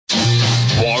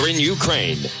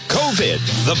Ukraine, COVID,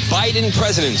 the Biden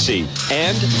presidency,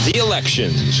 and the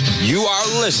elections. You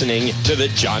are listening to The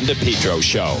John DePetro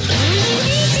Show.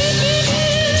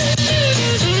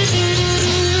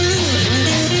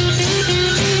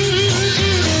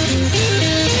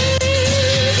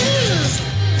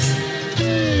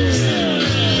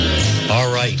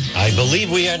 All right. I believe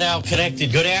we are now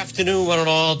connected. Good afternoon, one and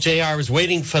all. JR is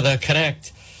waiting for the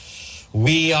connect.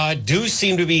 We do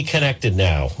seem to be connected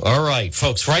now. All right,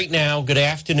 folks, right now, good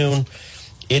afternoon.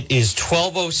 It is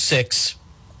 12:06,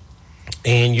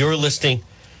 and you're listening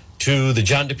to the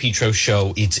John DePetro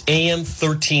Show. It's AM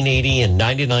 1380 and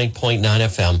 99.9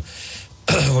 FM.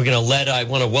 We're going to I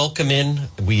want to welcome in.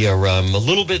 We are a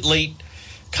little bit late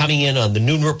coming in on the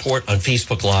noon report on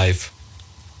Facebook Live.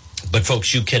 But,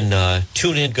 folks, you can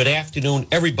tune in. Good afternoon,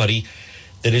 everybody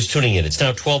that is tuning in. It's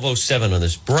now 12:07 on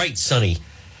this bright, sunny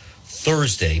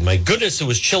Thursday. My goodness, it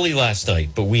was chilly last night,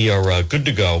 but we are good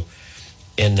to go.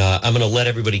 And I'm going to let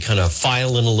everybody kind of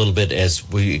file in a little bit as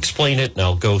we explain it, and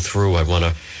I'll go through.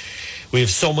 We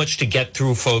have so much to get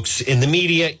through, folks. And the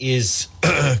media is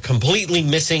completely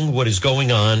missing what is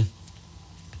going on.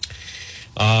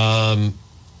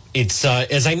 It's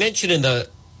as I mentioned in the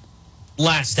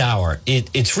last hour,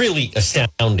 it's really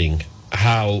astounding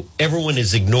how everyone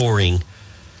is ignoring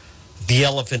the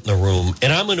elephant in the room,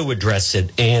 and I'm going to address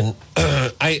it. And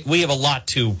we have a lot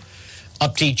to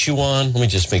update you on. Let me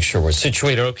just make sure we're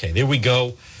situated. Okay, there we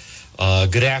go.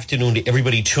 Good afternoon to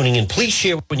everybody tuning in. Please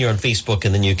share when you're on Facebook,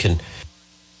 and then you can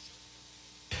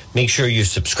make sure you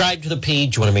subscribe to the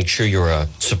page. You want to make sure you're a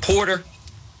supporter.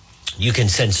 You can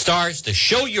send stars to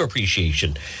show your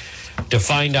appreciation, to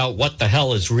find out what the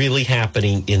hell is really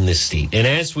happening in this state. And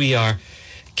as we are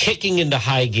kicking into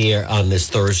high gear on this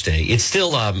Thursday, it is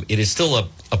still a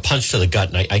punch to the gut,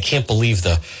 and I can't believe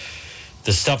the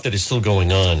stuff that is still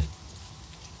going on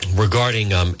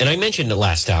regarding and I mentioned it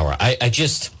last hour. I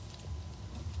just,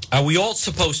 are we all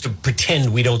supposed to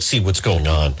pretend we don't see what's going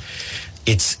on?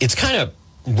 It's kind of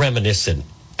reminiscent,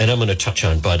 and I'm going to touch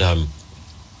on, but I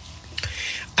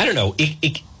don't know.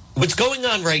 What's going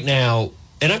on right now,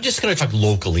 and I'm just going to talk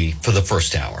locally for the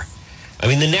first hour. I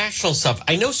mean, the national stuff,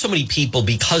 I know so many people,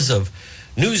 because of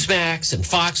Newsmax and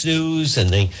Fox News,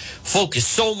 and they focus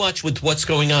so much with what's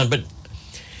going on. But,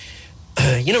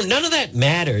 none of that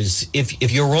matters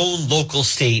if your own local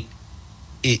state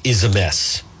is a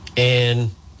mess.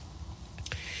 And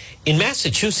in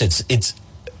Massachusetts, it's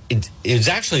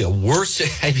actually a worse.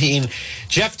 I mean,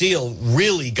 Jeff Deal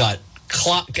really got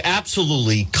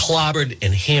absolutely clobbered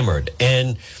and hammered.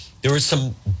 And there were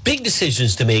some big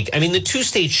decisions to make. I mean, the two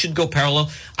states should go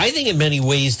parallel. I think in many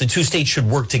ways the two states should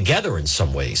work together in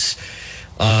some ways,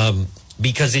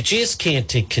 because it just can't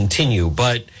continue.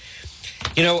 But,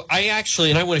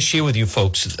 I want to share with you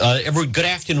folks, good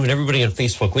afternoon, everybody on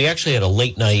Facebook. We actually had a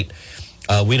late night.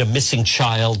 We had a missing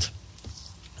child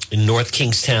in North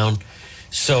Kingstown.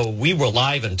 So we were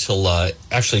live until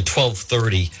actually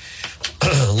 12:30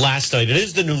 last night. It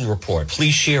is the noon report.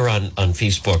 Please share on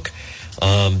Facebook.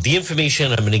 The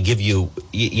information I'm going to give you,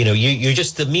 you're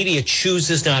just, the media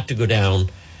chooses not to go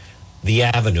down the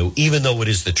avenue, even though it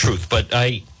is the truth. But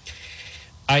I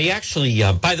actually,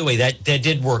 by the way, that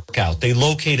did work out. They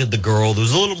located the girl. There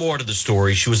was a little more to the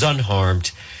story. She was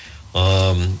unharmed.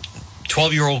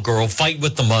 12-year-old girl, fight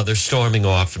with the mother, storming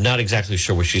off. I'm not exactly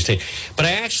sure what she's saying. But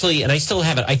I actually, and I still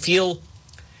have it, I feel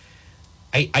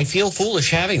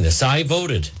foolish having this. I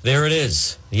voted. There it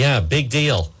is. Yeah, big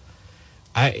deal.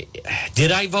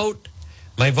 Did I vote?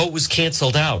 My vote was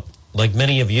canceled out, like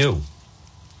many of you.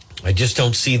 I just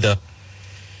don't see the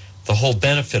whole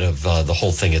benefit of the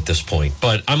whole thing at this point.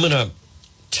 But I'm going to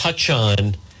touch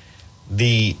on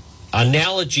the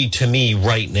analogy to me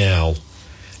right now.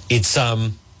 It's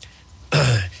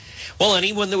well,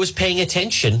 anyone that was paying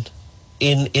attention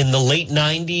in the late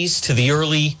 90s to the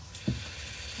early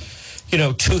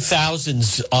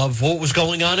 2000s of what was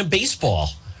going on in baseball.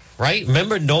 Right?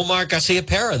 Remember Nomar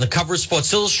Garciaparra on the cover of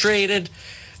Sports Illustrated?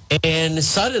 And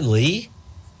suddenly,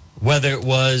 whether it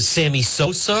was Sammy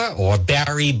Sosa or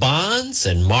Barry Bonds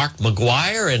and Mark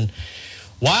McGwire, and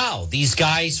wow, these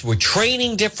guys were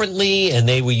training differently and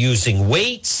they were using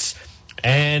weights,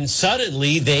 and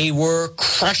suddenly they were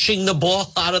crushing the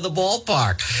ball out of the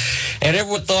ballpark. And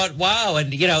everyone thought, wow.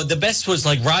 And, the best was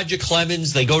like Roger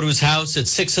Clemens. They go to his house at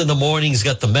 6 a.m. He's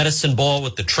got the medicine ball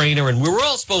with the trainer. And we were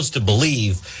all supposed to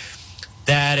believe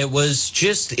that it was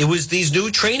these new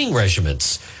training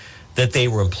regimens that they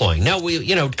were employing. Now,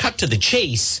 cut to the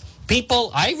chase.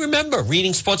 People, I remember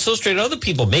reading Sports Illustrated, other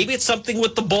people, maybe it's something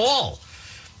with the ball.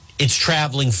 It's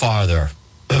traveling farther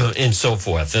and so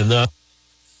forth. And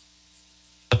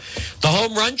The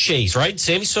home run chase, right?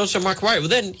 Sammy Sosa, Mark McGwire. Well,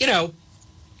 then,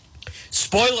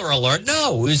 spoiler alert,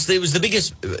 no, it was the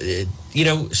biggest,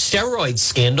 steroid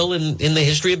scandal in the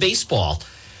history of baseball,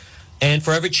 and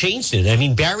forever changed it. I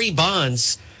mean, Barry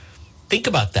Bonds, think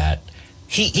about that.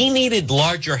 He needed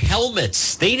larger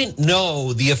helmets. They didn't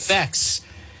know the effects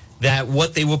that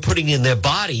what they were putting in their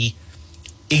body,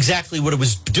 exactly what it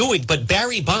was doing. But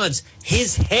Barry Bonds,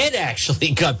 his head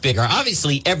actually got bigger.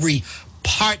 Obviously, every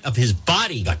part of his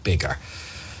body got bigger.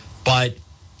 But,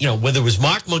 whether it was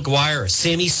Mark McGwire or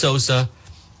Sammy Sosa,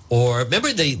 or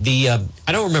remember the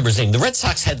I don't remember his name. The Red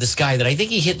Sox had this guy that I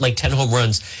think he hit like 10 home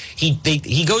runs.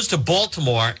 He goes to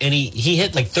Baltimore and he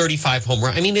hit like 35 home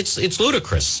runs. I mean, it's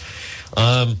ludicrous.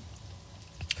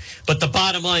 But the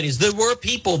bottom line is there were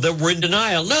people that were in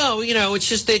denial. No, it's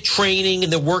just they're training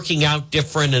and they're working out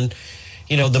different. And,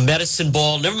 the medicine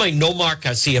ball, never mind Nomar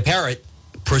Garcia-Parrott,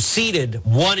 proceeded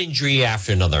one injury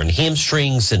after another and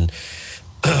hamstrings. And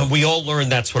we all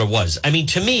learned that's what it was. I mean,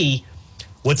 to me,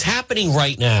 what's happening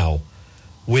right now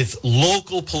with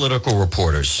local political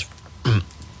reporters,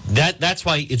 that's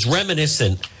why it's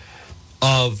reminiscent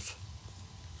of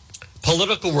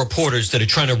political reporters that are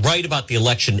trying to write about the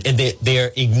election and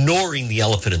they're ignoring the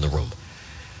elephant in the room.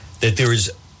 That there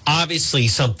is obviously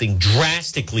something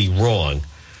drastically wrong.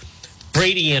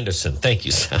 Brady Anderson, thank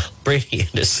you, Sal. Brady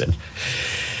Anderson.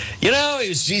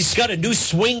 He's got a new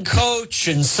swing coach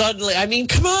and suddenly, I mean,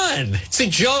 come on, it's a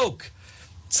joke.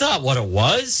 It's not what it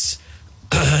was.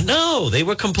 No, they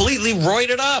were completely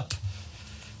roided up.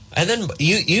 And then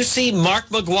you see Mark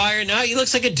McGwire now, he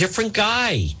looks like a different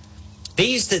guy. They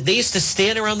used to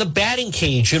stand around the batting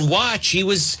cage and watch. He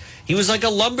was like a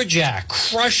lumberjack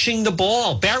crushing the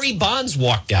ball. Barry Bonds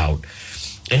walked out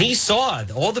and he saw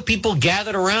it. All the people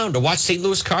gathered around to watch St.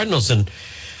 Louis Cardinals, and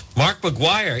Mark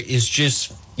McGwire is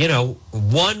just,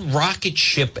 one rocket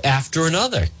ship after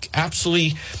another.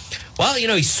 Absolutely. Well,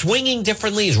 he's swinging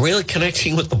differently. He's really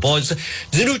connecting with the ball. It's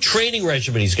a new training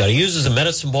regimen he's got. He uses a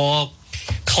medicine ball.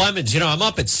 Clemens, I'm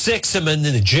up at 6. I'm in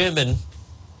the gym, and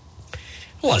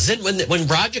wasn't when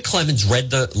Roger Clemens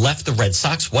left the Red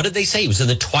Sox. What did they say? He was in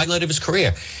the twilight of his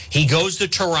career. He goes to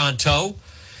Toronto.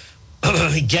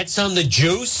 He gets on the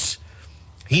juice.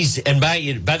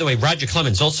 By the way, Roger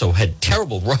Clemens also had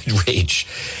terrible roid rage.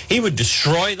 He would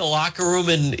destroy the locker room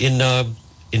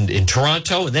in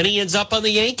Toronto, and then he ends up on the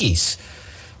Yankees.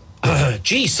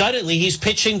 Suddenly he's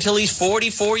pitching till he's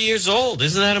 44 years old.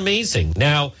 Isn't that amazing?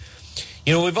 Now,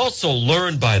 we've also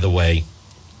learned, by the way,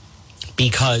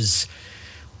 because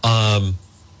now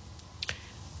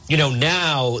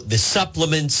the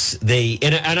supplements,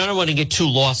 and I don't want to get too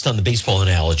lost on the baseball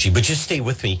analogy, but just stay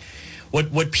with me.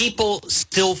 What people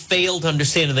still failed to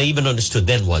understand, and they even understood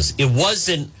then, was it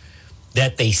wasn't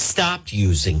that they stopped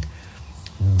using,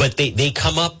 but they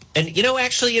come up, and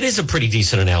actually it is a pretty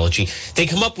decent analogy. They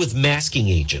come up with masking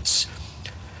agents.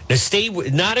 Now,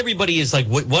 not everybody is like,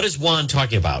 what is Juan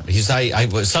talking about?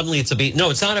 Suddenly it's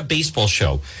no, it's not a baseball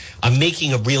show. I'm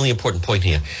making a really important point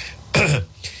here.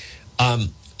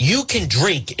 You can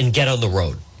drink and get on the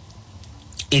road.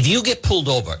 If you get pulled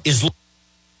over, as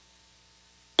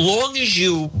long as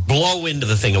you blow into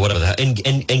the thing or whatever, and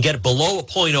get it below a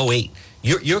 .08,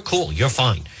 you're cool. You're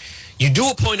fine. You do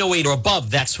a .08 or above,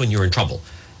 that's when you're in trouble.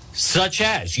 Such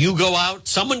as you go out,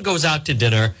 someone goes out to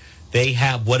dinner, they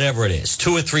have whatever it is,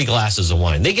 2 or 3 glasses of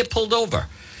wine. They get pulled over.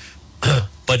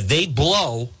 But they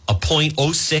blow a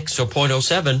 .06 or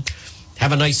 .07,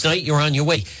 have a nice night, you're on your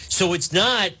way. So it's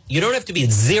not, you don't have to be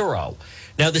at 0.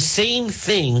 Now, the same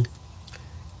thing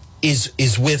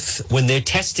is with when they're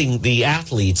testing the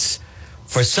athletes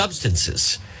for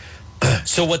substances.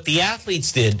 So what the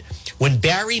athletes did, when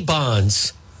Barry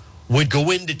Bonds would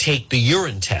go in to take the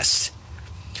urine test,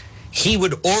 he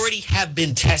would already have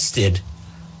been tested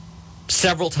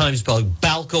several times by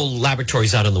Balco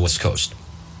Laboratories out on the West Coast.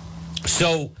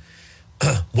 So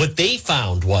what they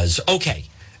found was, okay,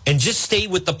 and just stay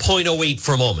with the .08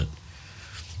 for a moment.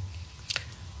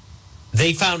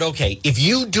 They found, okay, if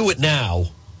you do it now,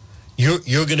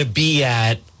 you're going to be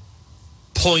at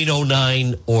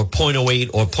 .09 or .08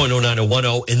 or .09 or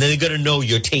 10, and then they're going to know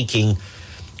you're taking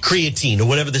creatine or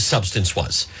whatever the substance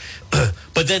was.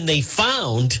 But then they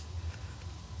found,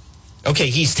 okay,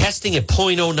 he's testing at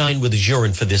 .09 with his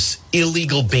urine for this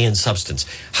illegal banned substance.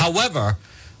 However,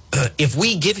 if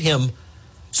we give him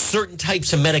certain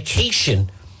types of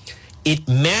medication, it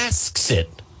masks it.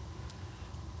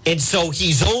 And so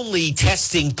he's only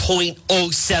testing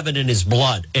 .07 in his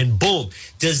blood. And boom.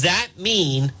 Does that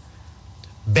mean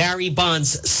Barry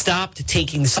Bonds stopped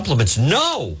taking the supplements?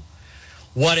 No.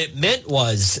 What it meant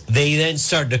was they then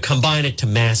started to combine it to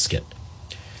mask it.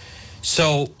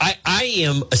 So I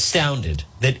am astounded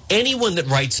that anyone that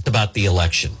writes about the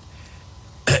election,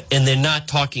 and they're not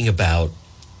talking about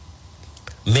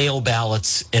mail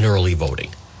ballots and early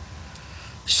voting.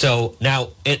 So now,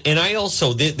 and I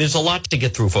also, there's a lot to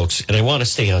get through, folks, and I want to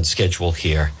stay on schedule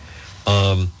here.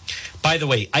 By the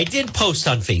way, I did post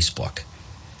on Facebook,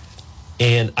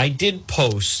 and I did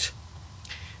post,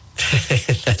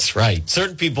 that's right,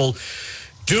 certain people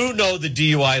do know the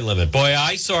DUI limit. Boy,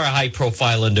 I saw a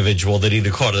high-profile individual that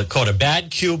either caught a bad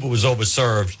cube or was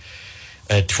overserved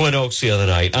at Twin Oaks the other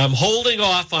night. I'm holding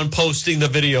off on posting the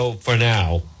video for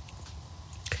now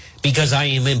because I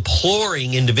am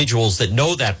imploring individuals that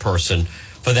know that person,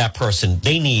 for that person,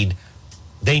 they need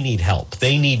help.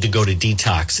 They need to go to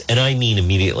detox, and I mean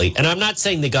immediately. And I'm not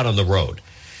saying they got on the road,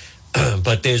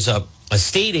 but there's a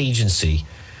state agency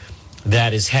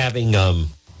that is having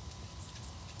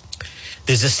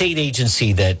there's a state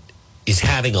agency that is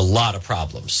having a lot of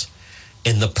problems.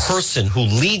 And the person who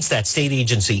leads that state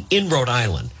agency in Rhode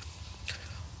Island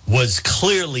was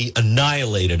clearly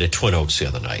annihilated at Twin Oaks the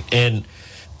other night. And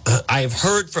I have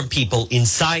heard from people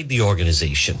inside the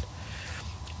organization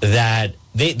that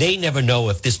they never know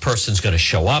if this person's going to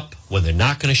show up, when they're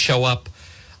not going to show up.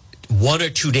 1 or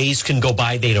 2 days can go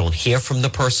by, they don't hear from the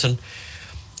person.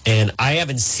 And I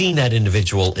haven't seen that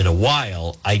individual in a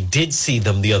while. I did see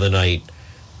them the other night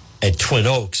at Twin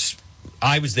Oaks.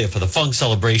 I was there for the funk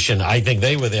celebration. I think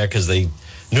they were there because they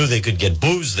knew they could get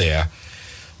booze there.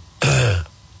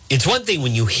 It's one thing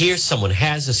when you hear someone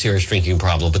has a serious drinking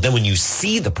problem, but then when you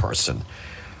see the person,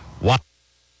 wow.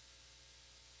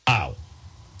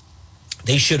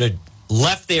 They should have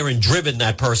left there and driven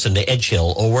that person to Edge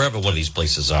Hill or wherever one of these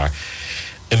places are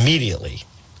immediately.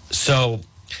 So,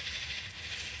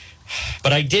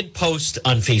 but I did post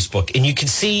on Facebook, and you can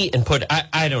see and put,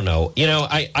 I don't know,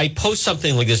 I post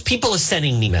something like this. People are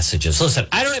sending me messages. Listen,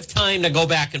 I don't have time to go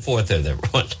back and forth with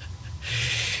everyone.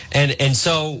 And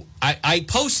so I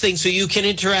post things so you can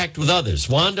interact with others.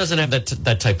 Juan doesn't have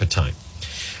that type of time.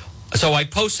 So I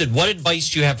posted, what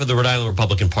advice do you have for the Rhode Island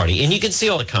Republican Party? And you can see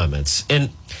all the comments. And,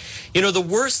 the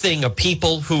worst thing are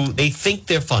people who, they think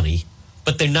they're funny,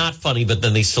 but they're not funny, but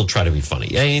then they still try to be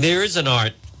funny. I mean, there is an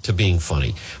art to being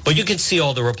funny. But you can see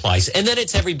all the replies. And then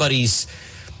it's everybody's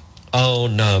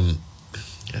own,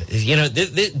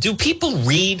 do people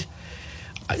read?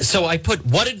 So I put,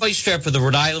 what advice do you have for the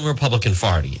Rhode Island Republican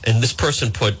Party? And this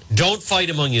person put, don't fight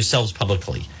among yourselves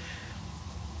publicly.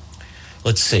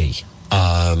 Let's see.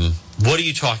 What are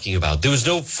you talking about? There was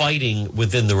no fighting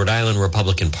within the Rhode Island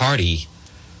Republican Party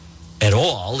at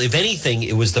all. If anything,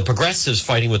 it was the progressives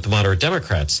fighting with the moderate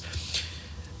Democrats.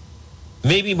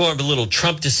 Maybe more of a little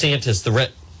Trump DeSantis,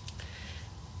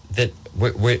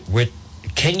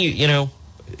 can you,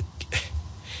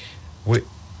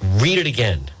 read it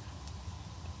again.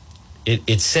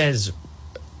 It says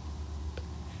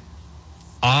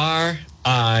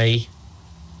RIGOP,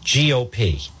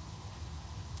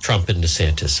 Trump and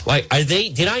DeSantis. Why are they?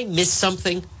 Did I miss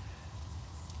something,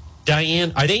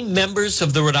 Diane? Are they members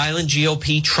of the Rhode Island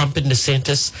GOP, Trump and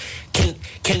DeSantis?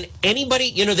 Can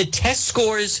anybody, the test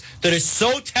scores that are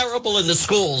so terrible in the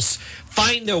schools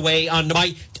find their way on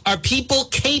are people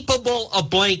capable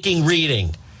of blanking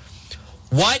reading?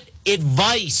 What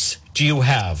advice do you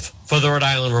have for the Rhode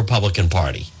Island Republican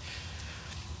Party?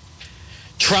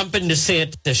 Trump and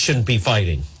DeSantis shouldn't be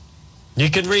fighting. You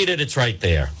can read it. It's right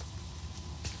there.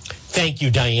 Thank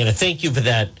you, Diana. Thank you for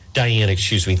that, Diane,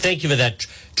 excuse me. Thank you for that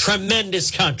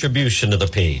tremendous contribution to the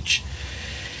page.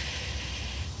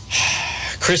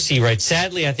 Christy writes,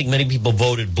 sadly, I think many people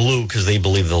voted blue because they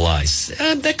believe the lies.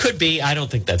 That could be. I don't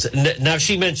think that's it. Now,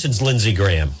 she mentions Lindsey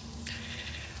Graham.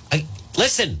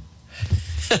 Listen,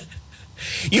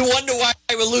 you wonder why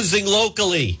we're losing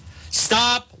locally.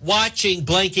 Stop watching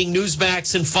blanking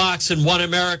Newsmax and Fox and One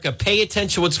America. Pay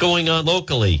attention to what's going on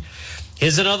locally.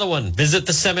 Here's another one. Visit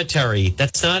the cemetery.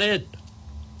 That's not it.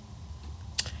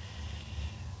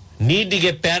 Need to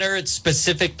get better at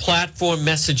specific platform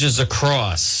messages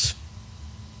across.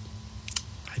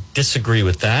 I disagree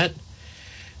with that.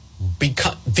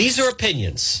 Because these are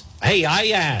opinions. Hey, I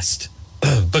asked.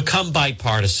 Become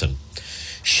bipartisan.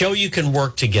 Show you can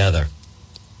work together.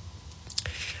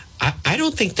 I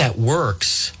don't think that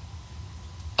works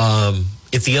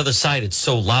if the other side is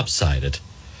so lopsided.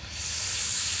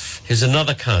 Here's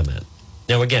another comment.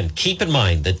 Now, again, keep in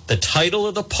mind that the title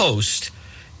of the post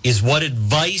is what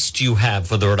advice do you have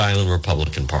for the Rhode Island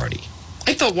Republican Party?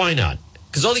 I thought, why not?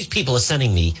 Because all these people are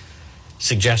sending me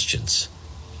suggestions.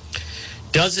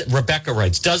 Rebecca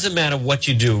writes, doesn't matter what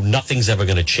you do, nothing's ever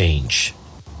going to change.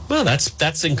 Well,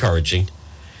 that's encouraging.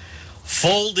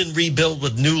 Fold and rebuild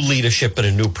with new leadership and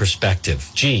a new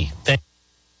perspective. Gee, thank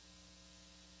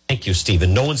you,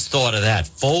 Stephen. No one's thought of that.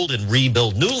 Fold and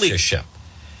rebuild, new leadership.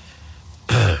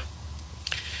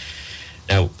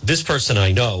 Now, this person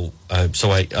I know,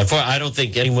 so I don't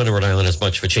think anyone in Rhode Island has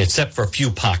much of a chance, except for a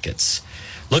few pockets.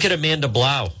 Look at Amanda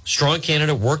Blau. Strong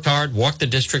candidate, worked hard, walked the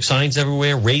district, signs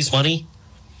everywhere, raised money.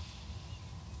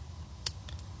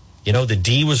 You know, the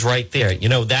D was right there. You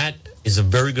know, that is a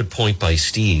very good point by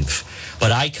Steve.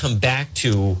 But I come back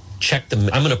to check the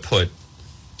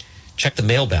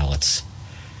mail ballots.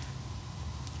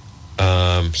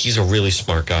 He's a really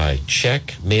smart guy.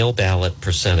 Check mail ballot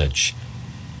percentage.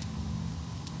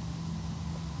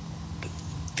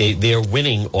 They're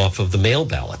winning off of the mail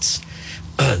ballots.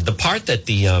 The part that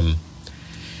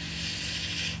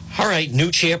all right,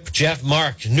 new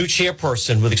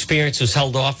chairperson with experience who's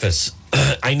held office.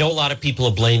 I know a lot of people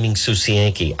are blaming Sue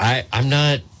Cienki. I'm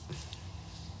not.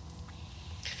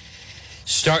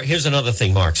 Here's another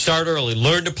thing, Mark. Start early.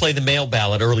 Learn to play the mail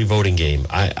ballot early voting game.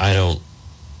 I don't.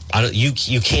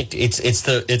 You can't. It's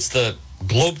the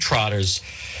Globetrotters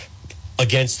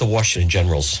against the Washington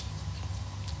Generals.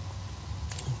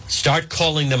 Start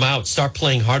calling them out. Start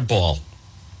playing hardball.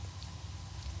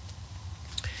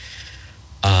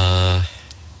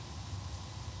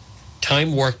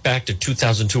 Time worked back to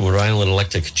 2002 when Rhode Island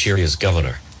elected Carcieri as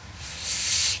governor.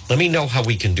 Let me know how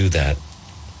we can do that.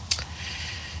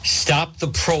 Stop the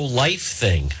pro-life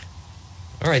thing.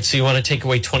 All right, so you want to take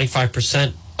away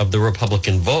 25% of the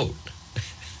Republican vote.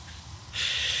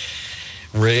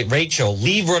 Rachel,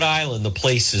 leave Rhode Island. The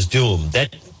place is doomed.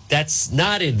 That's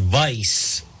not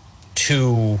advice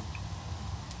to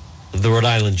the Rhode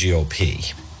Island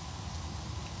GOP.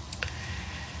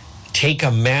 Take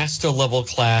a master level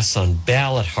class on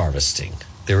ballot harvesting.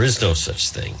 There is no such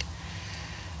thing.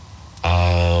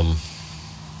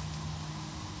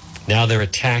 Now they're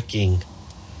attacking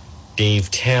Dave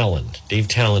Talon. Dave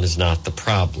Talon is not the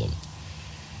problem.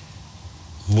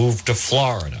 Move to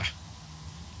Florida.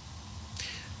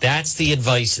 That's the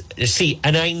advice. See,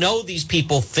 and I know these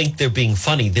people think they're being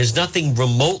funny. There's nothing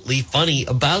remotely funny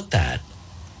about that.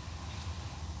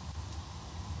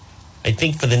 I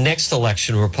think for the next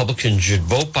election, Republicans should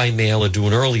vote by mail or do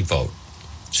an early vote.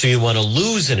 So you want to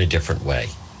lose in a different way.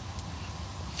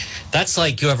 That's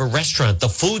like you have a restaurant, the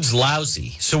food's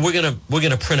lousy, so we're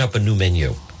gonna print up a new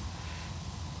menu.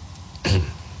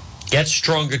 Get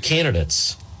stronger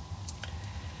candidates.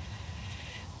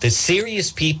 The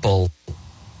serious people,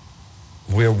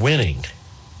 we're winning.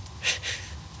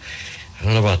 I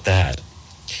don't know about that.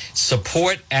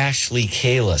 Support Ashley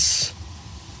Kalus.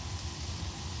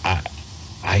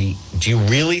 Do you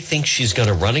really think she's going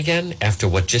to run again after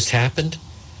what just happened?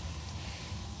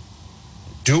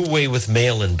 Do away with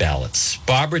mail-in ballots.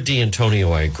 Barbara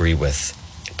D'Antonio, I agree with.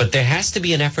 But there has to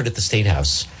be an effort at the State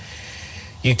House.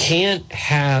 You can't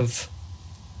have...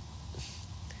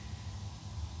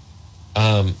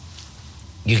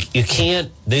 You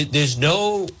can't... There's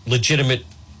no legitimate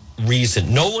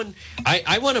reason. No one...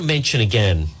 I want to mention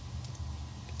again,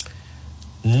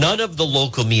 none of the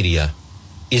local media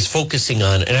is focusing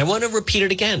on, and I want to repeat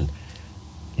it again,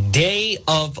 day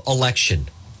of election.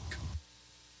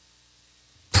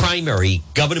 Primary,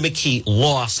 Governor McKee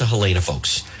lost to Helena,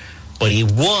 folks, but he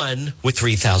won with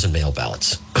 3,000 mail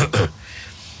ballots.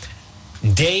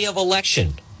 Day of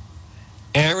election,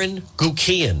 Aaron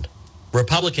Gukian,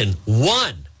 Republican,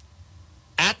 won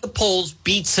at the polls,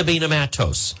 beat Sabina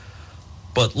Matos,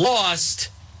 but lost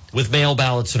with mail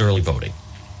ballots and early voting.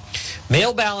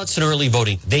 Mail ballots and early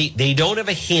voting, they don't have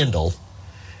a handle,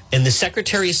 and the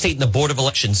Secretary of State and the Board of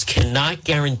Elections cannot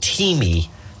guarantee me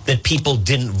that people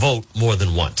didn't vote more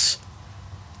than once.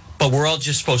 But we're all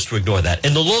just supposed to ignore that.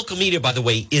 And the local media, by the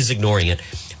way, is ignoring it.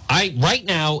 Right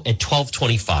now at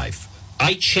 12:25,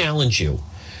 I challenge you.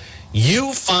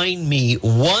 You find me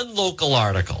one local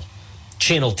article,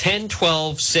 Channel 10,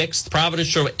 12, 6, Providence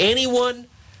Show, anyone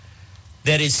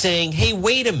that is saying, hey,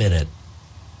 wait a minute.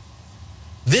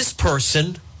 This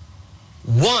person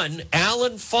won,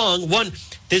 Alan Fung won.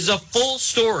 There's a full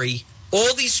story.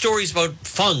 All these stories about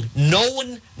Fung,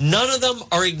 none of them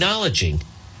are acknowledging.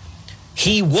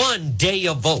 He won day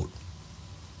of vote.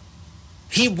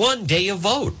 He won day of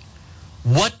vote.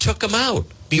 What took him out?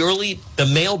 The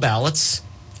mail ballots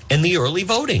and the early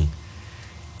voting.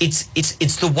 It's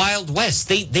the Wild West.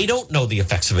 They don't know the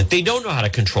effects of it. They don't know how to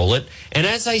control it. And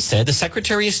as I said, the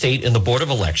Secretary of State and the Board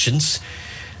of Elections,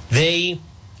 they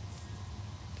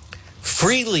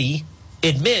freely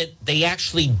admit they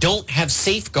actually don't have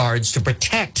safeguards to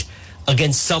protect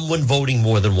against someone voting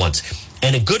more than once.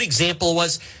 And a good example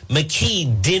was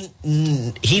McKee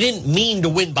didn't mean to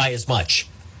win by as much.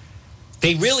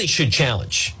 They really should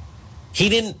challenge.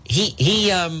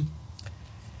 It's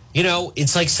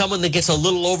like someone that gets a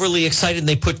little overly excited and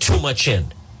they put too much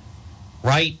in,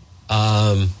 right?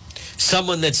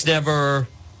 Someone that's never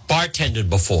bartended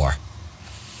before.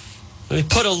 They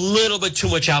put a little bit too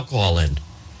much alcohol in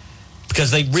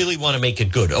because they really want to make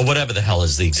it good, or whatever the hell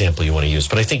is the example you want to use,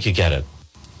 but I think you get it.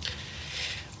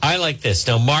 I like this.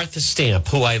 Now, Martha Stamp,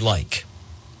 who I like,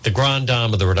 the Grand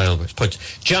Dame of the Rhode Island, puts,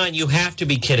 John, you have to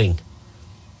be kidding.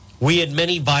 We had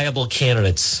many viable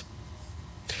candidates.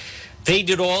 They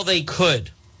did all they could.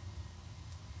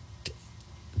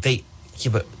 They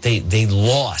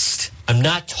lost. I'm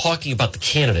not talking about the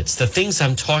candidates. The things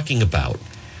I'm talking about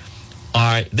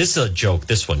are, this is a joke,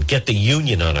 this one, get the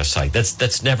union on our side.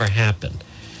 That's never happened.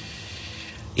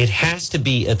 It has to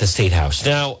be at the State House.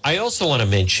 Now, I also want to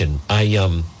mention,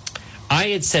 I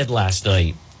had said last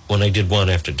night when I did One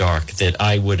After Dark that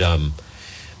I'm going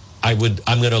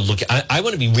to look, I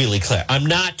want to be really clear. I'm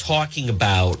not talking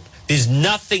about, there's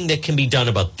nothing that can be done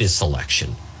about this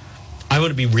election. I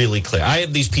want to be really clear. I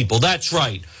have these people, that's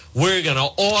right, we're going to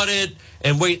audit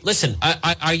and wait. Listen,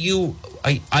 I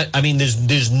mean,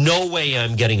 there's no way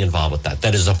I'm getting involved with that.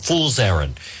 That is a fool's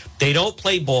errand. They don't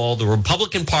play ball. The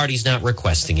Republican Party's not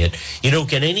requesting it. You don't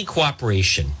get any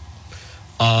cooperation.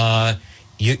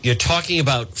 You're talking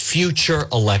about future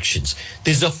elections.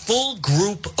 There's a full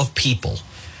group of people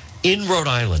in Rhode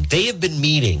Island. They have been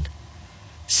meeting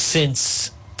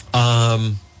since,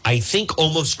 I think,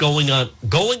 almost going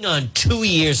on 2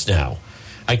 years now.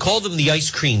 I call them the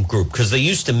ice cream group because they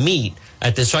used to meet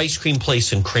at this ice cream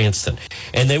place in Cranston.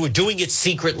 And they were doing it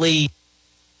secretly.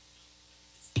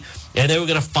 And they were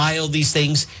going to file these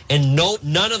things. And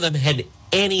none of them had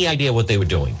any idea what they were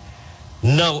doing.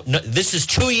 No, this is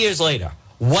 2 years later.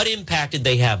 What impact did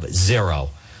they have?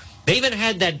 Zero. They even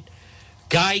had that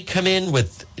guy come in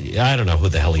with, I don't know who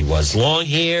the hell he was, long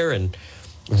hair and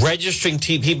registering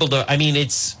people to, I mean,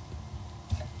 it's,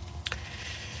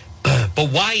 but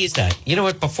why is that? You know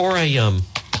what, before I don't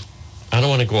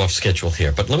want to go off schedule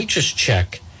here, but let me just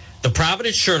check. The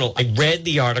Providence Journal, I read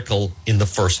the article in the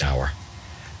first hour,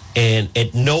 and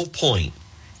at no point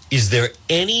is there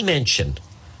any mention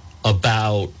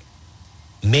about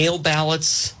mail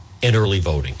ballots and early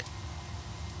voting.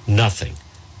 Nothing.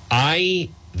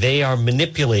 They are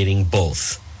manipulating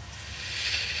both.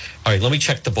 All right, let me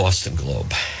check the Boston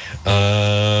Globe.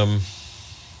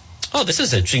 This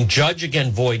is interesting. Judge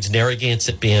again voids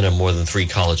Narragansett ban on more than 3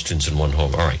 college students in one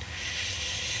home. All right.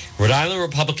 Rhode Island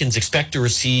Republicans expect to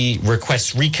receive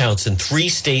requests recounts in 3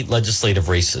 state legislative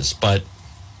races, but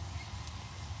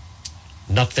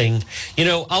nothing. You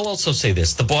know, I'll also say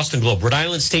this. The Boston Globe, Rhode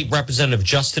Island State Representative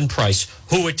Justin Price,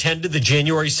 who attended the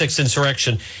January 6th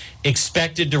insurrection,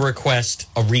 expected to request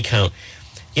a recount.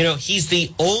 You know, he's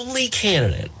the only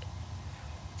candidate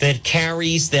that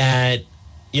carries that,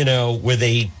 you know, where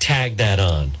they tag that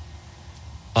on.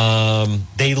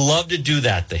 They love to do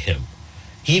that to him.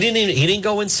 He didn't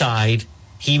go inside.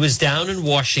 He was down in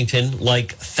Washington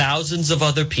like thousands of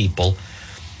other people.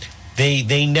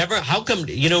 They never, how come,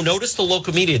 you know, notice the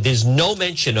local media, there's no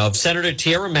mention of Senator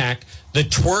Tierra Mack, the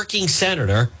twerking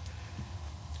senator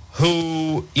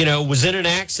who, you know, was in an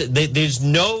accident. There's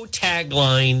no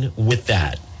tagline with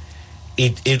that.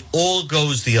 It all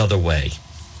goes the other way.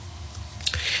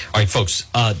 All right, folks,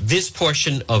 this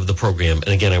portion of the program, and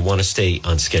again, I want to stay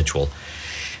on schedule,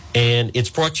 and it's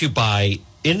brought to you by,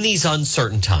 in these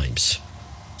uncertain times,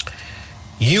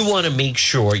 you want to make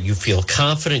sure you feel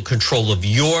confident control of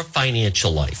your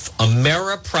financial life.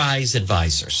 Ameriprise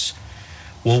Advisors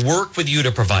will work with you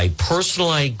to provide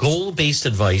personalized, goal-based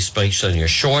advice based on your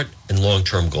short and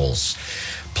long-term goals.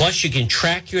 Plus, you can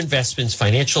track your investments,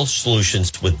 financial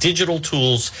solutions with digital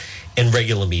tools and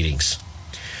regular meetings.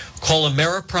 Call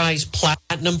Ameriprise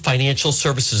Platinum Financial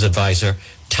Services Advisor,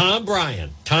 Tom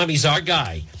Bryan. Tommy's our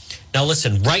guy. Now,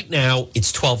 listen, right now,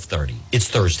 it's 12:30. It's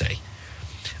Thursday.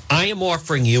 I am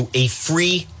offering you a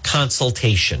free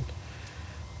consultation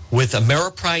with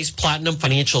Ameriprise Platinum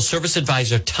Financial Service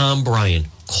Advisor Tom Bryan.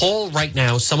 Call right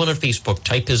now. Someone on Facebook,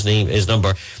 type his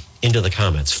number into the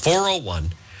comments.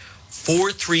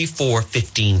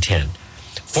 401-434-1510.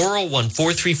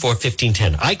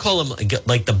 401-434-1510. I call him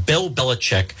like the Bill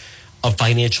Belichick of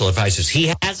financial advisors.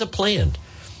 He has a plan.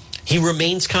 He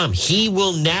remains calm. He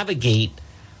will navigate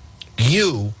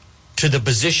you to the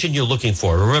position you're looking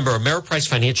for. Remember, Ameriprise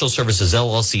Financial Services,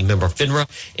 LLC, member FINRA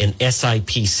and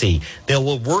SIPC. They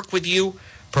will work with you,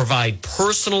 provide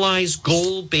personalized,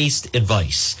 goal-based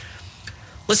advice.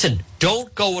 Listen,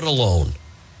 don't go it alone.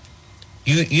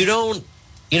 You don't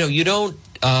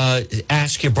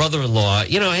ask your brother-in-law,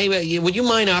 hey, would you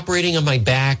mind operating on my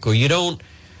back? Or you don't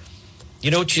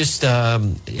You don't just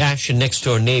ask your next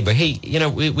door neighbor, hey,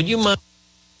 would you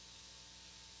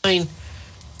mind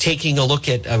taking a look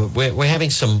at, we're having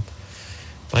some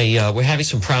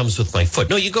problems with my foot.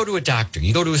 No, you go to a doctor.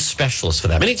 You go to a specialist for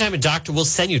that. Anytime a doctor will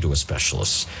send you to a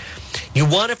specialist. You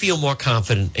want to feel more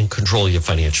confident and control your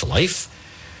financial life.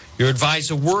 Your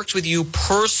advisor works with you,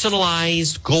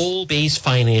 personalized, goal-based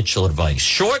financial advice.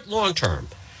 Short, long-term.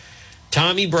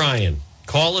 Tommy Bryan.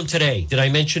 Call him today. Did I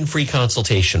mention free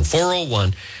consultation?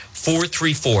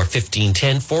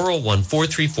 401-434-1510.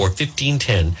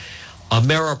 401-434-1510.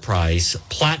 Ameriprise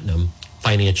Platinum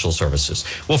Financial Services.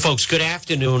 Well, folks, good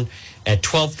afternoon. At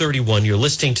 12:31, you're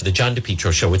listening to the John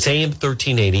DePietro Show. It's AM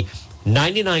 1380,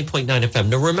 99.9 FM.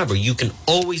 Now, remember, you can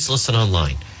always listen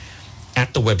online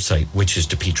at the website, which is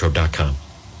DePietro.com.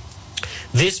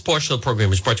 This portion of the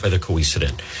program is brought to you by the Cowesett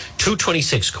Inn.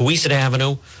 226 Cowesett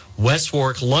Avenue, West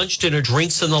Warwick. Lunch, dinner,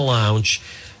 drinks in the lounge.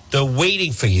 They're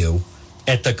waiting for you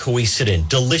at the Cowesett Inn.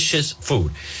 Delicious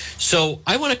food. So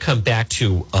I want to come back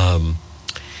to, I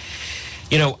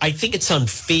think it's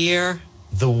unfair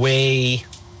the way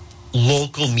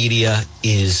local media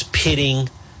is pitting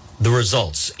the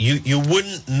results. You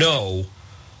wouldn't know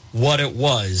what it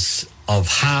was of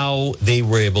how they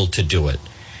were able to do it.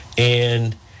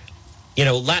 And,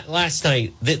 last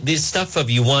night, this stuff of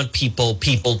you want people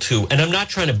to, and I'm not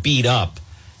trying to beat up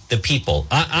the people.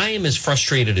 I am as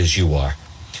frustrated as you are.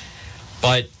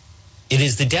 But it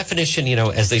is the definition,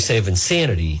 as they say, of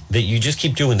insanity, that you just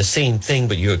keep doing the same thing,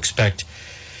 but you expect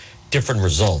different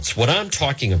results. What I'm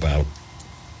talking about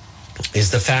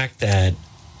is the fact that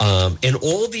in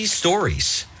all these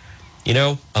stories,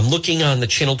 I'm looking on the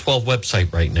Channel 12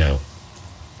 website right now.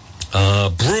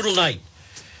 Brutal night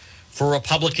for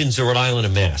Republicans in Rhode Island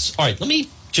and Mass. All right, let me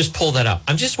just pull that up.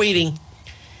 I'm just waiting.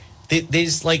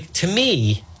 To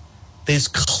me, there's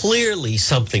clearly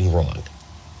something wrong,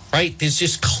 right? There's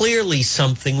just clearly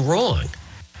something wrong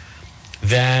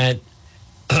that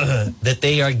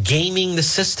they are gaming the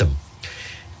system.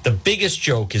 The biggest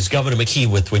joke is Governor McKee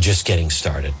with we're just getting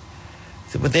started.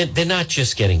 But they're not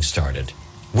just getting started.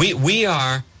 We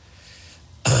are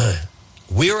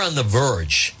on the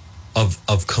verge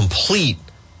of complete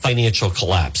financial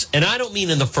collapse. And I don't mean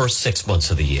in the first 6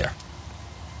 months of the year.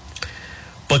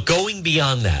 But going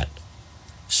beyond that,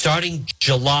 starting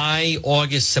July,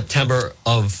 August, September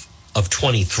of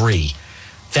 23,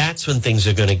 that's when things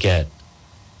are going to get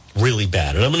really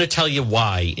bad. And I'm going to tell you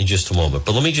why in just a moment.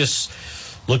 But let me just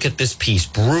look at this piece.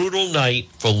 Brutal night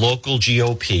for local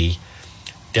GOP.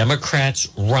 Democrats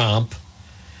romp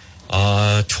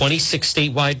 26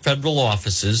 statewide federal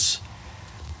offices.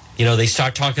 They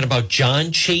start talking about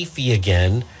John Chafee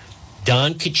again,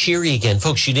 Don Kachiri again.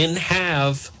 Folks, you didn't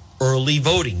have early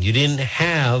voting. You didn't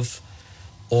have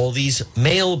all these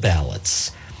mail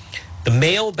ballots. The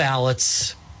mail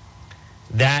ballots,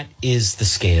 that is the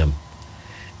scam.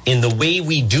 And the way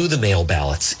we do the mail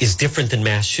ballots is different than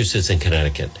Massachusetts and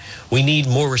Connecticut. We need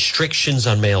more restrictions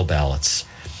on mail ballots.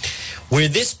 Where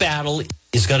this battle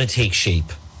is going to take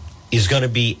shape is going to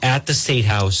be at the State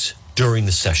House during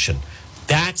the session.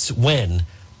 That's when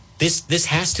this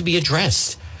has to be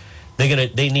addressed.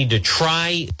 They need to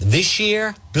try this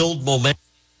year, build momentum,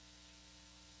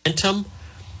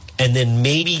 and then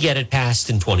maybe get it passed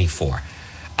in 24.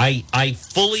 I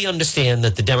fully understand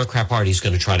that the Democrat Party is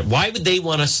going to try to. Why would they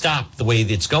want to stop the way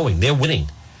it's going? They're winning.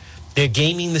 They're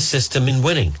gaming the system and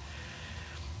winning.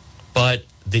 But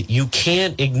you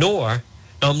can't ignore.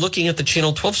 Now I'm looking at the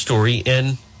Channel 12 story,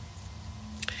 and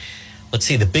let's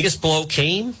see, the biggest blow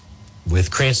came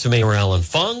with Cranston Mayor Alan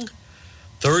Fung.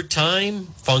 Third time,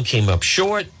 Fung came up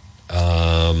short,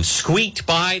 squeaked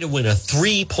by to win a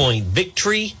 3-point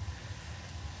victory.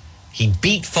 He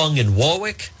beat Fung in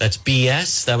Warwick. That's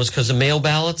BS. That was because of mail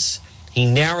ballots. He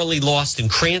narrowly lost in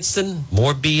Cranston.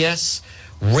 More BS.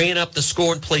 Ran up the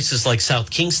score in places like South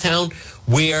Kingstown,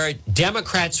 where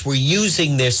Democrats were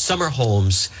using their summer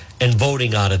homes and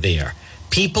voting out of there.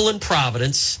 People in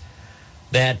Providence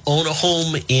that own a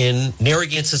home in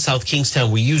Narragansett, South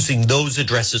Kingstown, were using those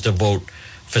addresses to vote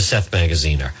for Seth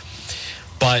Magaziner.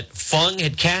 But Fung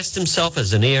had cast himself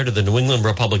as an heir to the New England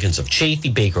Republicans of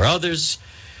Chafee, Baker, others.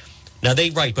 Now they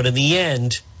write, but in the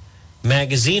end,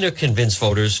 Magaziner convinced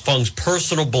voters Fung's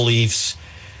personal beliefs,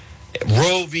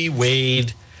 Roe v.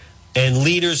 Wade, and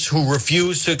leaders who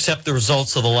refused to accept the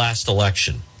results of the last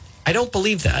election. I don't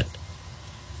believe that.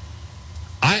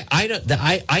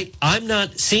 I'm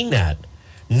not seeing that.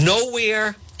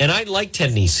 Nowhere, and I like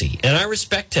Ted Nesi, and I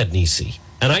respect Ted Nesi,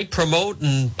 and I promote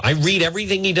and I read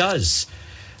everything he does.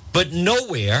 But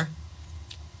nowhere,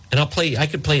 and I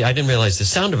didn't realize the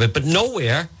sound of it, but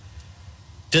nowhere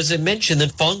does it mention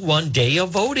that Fung won day of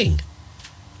voting.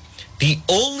 The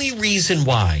only reason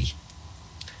why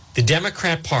the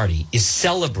Democrat Party is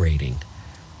celebrating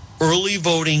early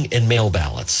voting and mail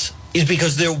ballots is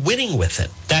because they're winning with it.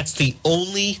 That's the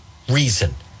only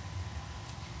reason.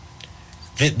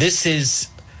 This is,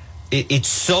 it's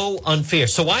so unfair.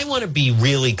 So I want to be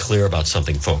really clear about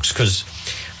something, folks, because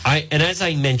as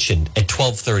I mentioned at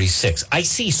 12:36, I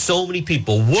see so many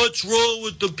people. What's wrong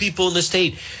with the people in the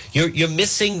state? You're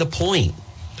missing the point.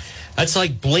 That's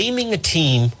like blaming a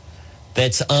team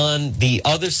that's on the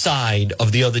other side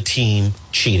of the other team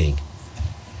cheating.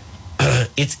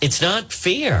 It's not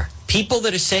fair. People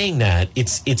that are saying that,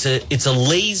 it's a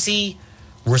lazy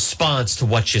response to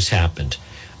what just happened.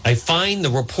 I find the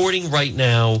reporting right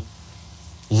now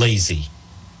lazy.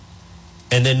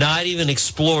 And they're not even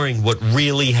exploring what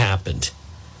really happened.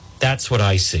 That's what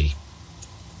I see.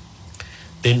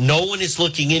 Then no one is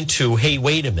looking into, hey,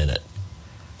 wait a minute.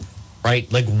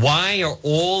 Right? Like, why are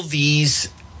all these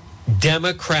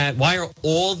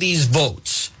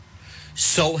votes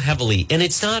so heavily? And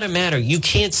it's not a matter, you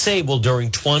can't say, well, during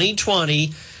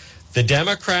 2020, the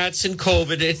Democrats and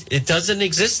COVID, it doesn't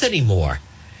exist anymore.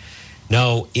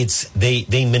 No, it's they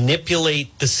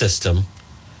manipulate the system.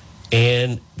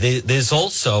 And there's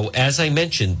also, as I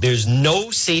mentioned, there's no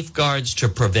safeguards to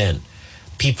prevent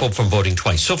people from voting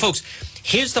twice. So, folks,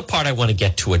 here's the part I want to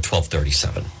get to at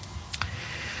 12:37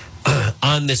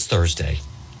 on this Thursday.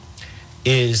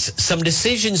 Is some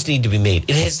decisions need to be made.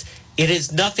 It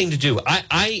has nothing to do.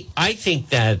 I think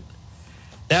that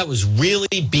was really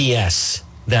BS,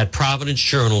 that Providence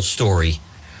Journal story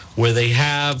where they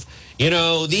have,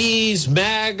 these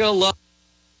MAGA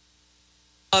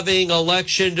loving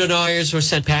election deniers were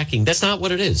sent packing. That's not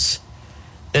what it is.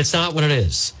 That's not what it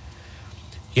is.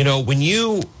 I'm going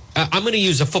to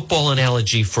use a football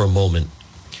analogy for a moment.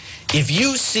 If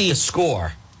you see a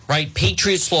score, right,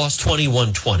 Patriots lost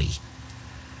 21-20.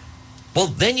 Well,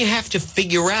 then you have to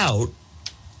figure out,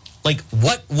 like,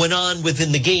 what went on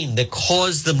within the game that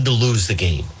caused them to lose the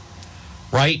game,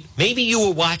 right? Maybe you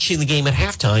were watching the game at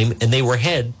halftime and they were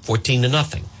ahead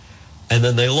 14-0, and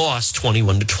then they lost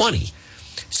 21-20.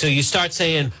 So you start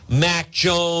saying Mac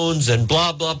Jones and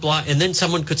blah, blah, blah. And then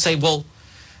someone could say, well,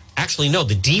 actually, no,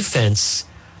 the defense,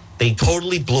 they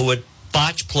totally blew it.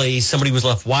 Botch plays. Somebody was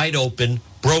left wide open,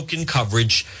 broken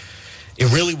coverage.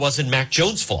 It really wasn't Mac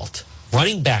Jones' fault.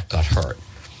 Running back got hurt.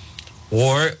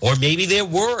 Or maybe there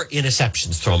were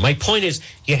interceptions thrown. My point is,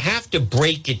 you have to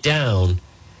break it down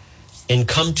and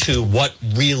come to what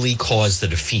really caused the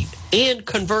defeat. And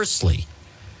conversely,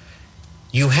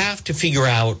 you have to figure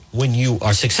out, when you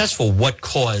are successful, what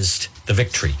caused the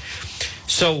victory.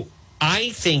 So I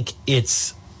think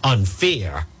it's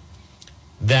unfair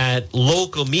that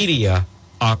local media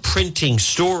are printing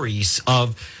stories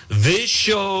of this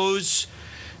shows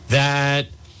that,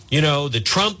 the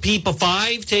Trump people,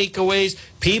 5 takeaways,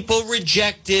 people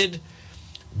rejected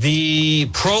the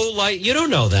pro-life. You don't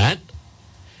know that.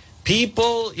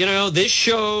 People, this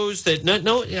shows that,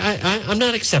 no, I'm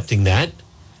not accepting that.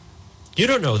 You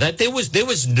don't know that. There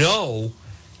was no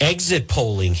exit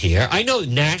polling here. I know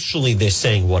nationally they're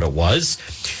saying what it was.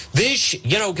 This,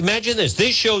 imagine this.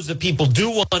 This shows that people do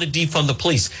want to defund the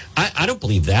police. I don't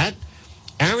believe that.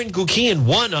 Aaron Gukian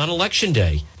won on Election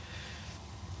Day.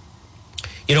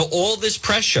 All this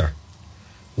pressure.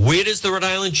 Where does the Rhode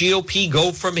Island GOP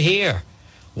go from here?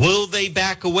 Will they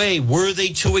back away? Were they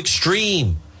too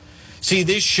extreme? See,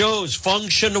 this shows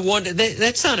function one.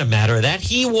 That's not a matter of that.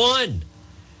 He won.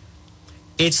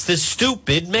 It's the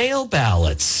stupid mail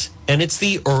ballots, and it's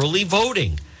the early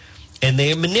voting, and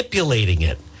they're manipulating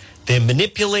it.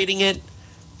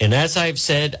 And as I've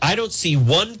said, I don't see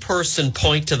one person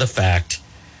point to the fact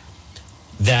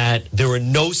that there are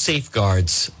no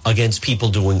safeguards against people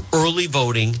doing early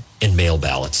voting and mail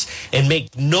ballots. And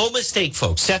make no mistake,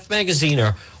 folks, Seth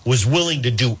Magaziner was willing to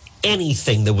do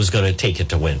anything that was going to take it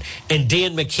to win. And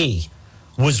Dan McKee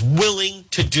was willing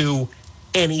to do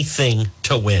anything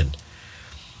to win.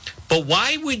 But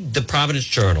why would the Providence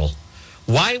Journal,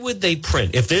 why would they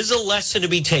print? If there's a lesson to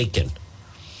be taken,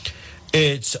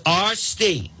 it's our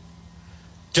state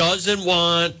doesn't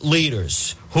want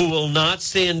leaders who will not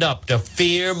stand up to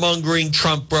fear-mongering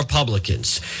Trump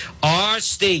Republicans. Our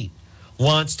state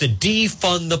wants to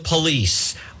defund the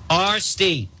police. Our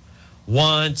state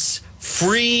wants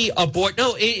free abort.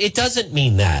 No, it doesn't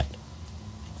mean that.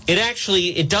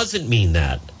 It doesn't mean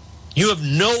that. You have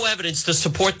no evidence to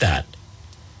support that.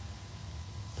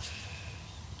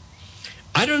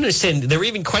 I don't understand. They're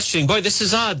even questioning, boy, this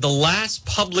is odd. The last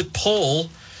public poll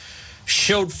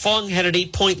showed Fung had an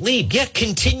 8-point lead. Yeah,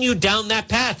 continue down that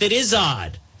path. It is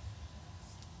odd.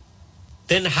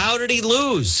 Then how did he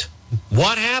lose?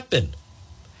 What happened?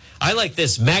 I like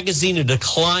this. Magaziner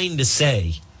declined to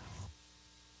say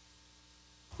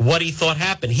what he thought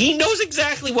happened. He knows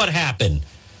exactly what happened.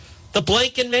 The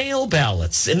blank and mail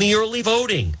ballots in the early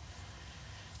voting.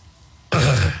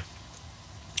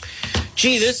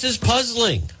 Gee, this is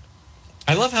puzzling.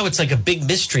 I love how it's like a big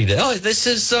mystery. This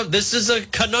is a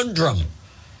conundrum.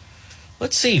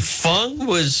 Let's see. Fung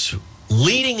was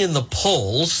leading in the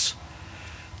polls.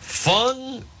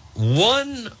 Fung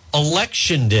won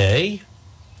election day.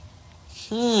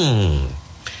 Yeah,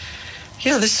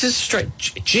 this is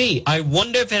strange. Gee, I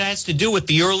wonder if it has to do with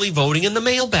the early voting and the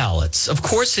mail ballots. Of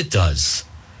course it does.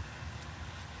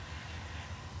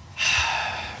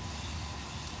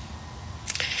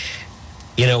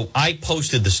 You know, I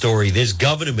posted the story. There's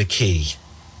Governor McKee,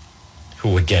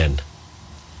 who, again,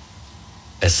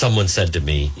 as someone said to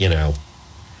me, you know,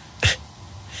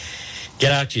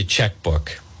 get out your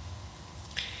checkbook.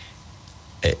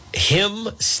 Him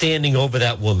standing over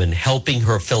that woman, helping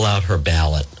her fill out her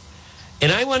ballot.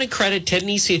 And I want to credit Ted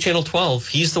Nesi at Channel 12.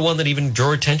 He's the one that even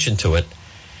drew attention to it.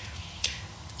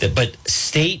 But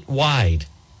statewide,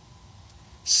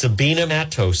 Sabina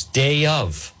Matos, day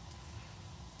of,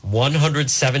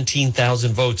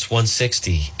 117,000 votes,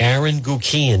 160. Aaron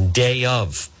Gukian, day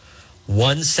of,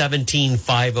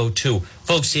 117,502.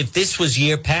 Folks, if this was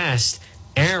year past,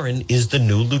 Aaron is the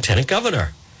new lieutenant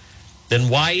governor. Then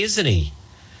why isn't he?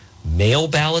 Mail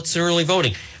ballots and early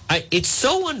voting. It's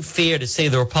so unfair to say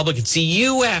the Republicans, see,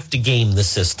 you have to game the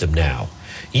system now.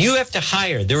 You have to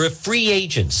hire. There are free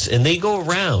agents, and they go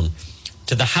around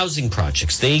to the housing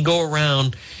projects. They go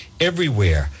around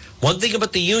everywhere. One thing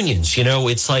about the unions, you know,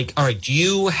 it's like, all right,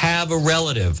 you have a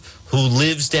relative who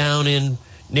lives down in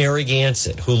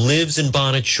Narragansett, who lives in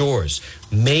Bonnet Shores.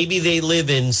 Maybe they live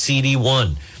in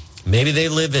CD1. Maybe they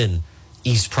live in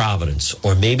East Providence,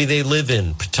 or maybe they live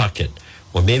in Pawtucket,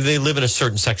 or maybe they live in a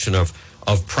certain section of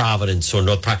Providence or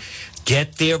North Providence.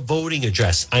 Get their voting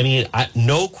address. I mean,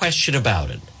 no question about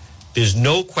it. There's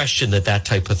no question that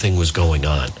type of thing was going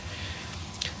on.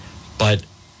 But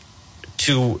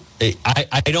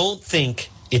I don't think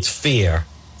it's fair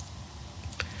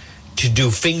to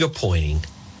do finger pointing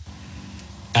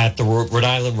at the Rhode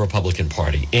Island Republican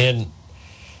Party. And,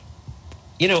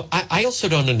 you know, I also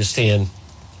don't understand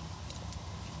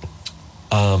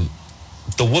the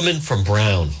woman from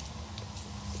Brown.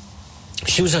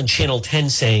 She was on Channel 10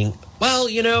 saying, well,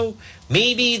 you know,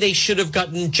 maybe they should have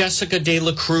gotten Jessica De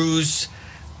La Cruz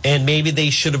and maybe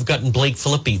they should have gotten Blake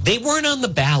Filippi. They weren't on the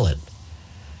ballot.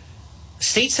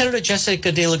 State Senator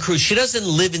Jessica De La Cruz, she doesn't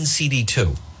live in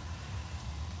CD2.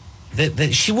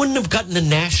 She wouldn't have gotten the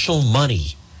national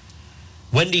money.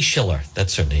 Wendy Schiller,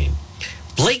 that's her name.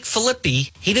 Blake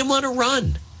Filippi, he didn't want to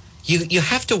run. You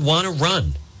have to want to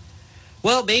run.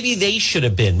 Well, maybe they should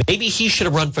have been. Maybe he should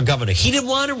have run for governor. He didn't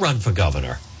want to run for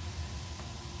governor.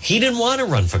 He didn't want to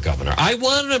run for governor. I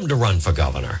wanted him to run for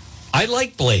governor. I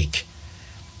like Blake.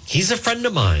 He's a friend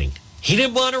of mine. He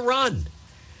didn't want to run.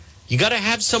 You got to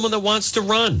have someone that wants to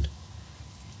run.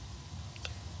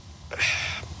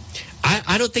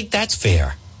 I don't think that's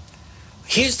fair.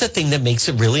 Here's the thing that makes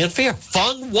it really unfair.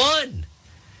 Fung won.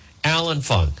 Alan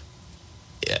Fung.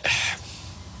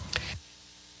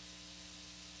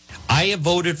 I have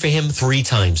voted for him 3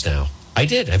 times now. I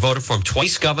did. I voted for him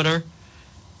twice governor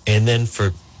and then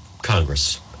for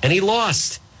Congress. And he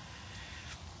lost.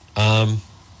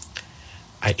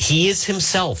 He is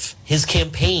himself, his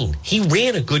campaign. He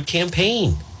ran a good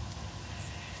campaign.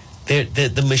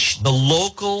 The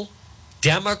local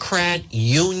Democrat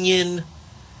union,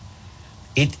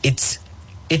 it's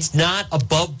not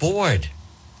above board.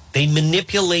 They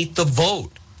manipulate the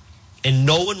vote. And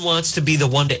no one wants to be the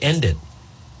one to end it.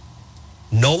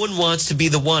 No one wants to be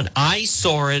the one. I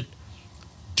saw it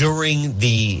during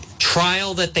the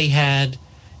trial that they had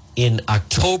in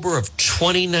October of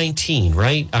 2019,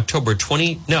 right? October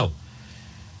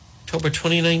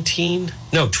 2019?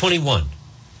 No, 21.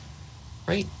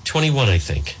 Right? 21, I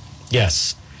think.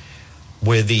 Yes.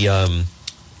 Where the, the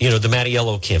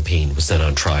Mattiello campaign was then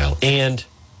on trial. And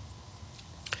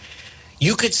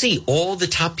you could see all the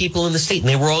top people in the state, and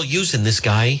they were all using this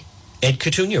guy, Ed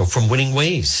Cotugno, from Winning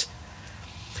Ways.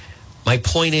 My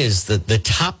point is that the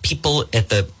top people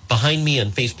behind me on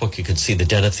Facebook, you can see the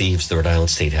Den of Thieves, the Rhode Island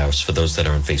State House, for those that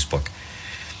are on Facebook.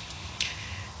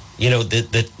 You know,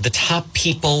 the top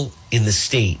people in the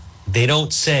state, they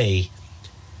don't say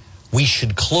we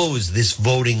should close this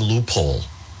voting loophole.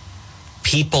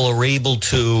 People are able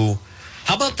to...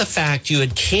 How about the fact you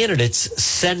had candidates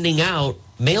sending out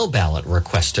mail ballot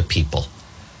requests to people?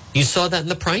 You saw that in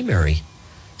the primary.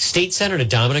 State Senator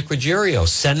Dominic Ruggiero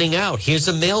sending out, here's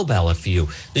a mail ballot for you.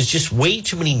 There's just way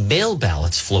too many mail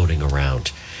ballots floating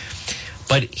around.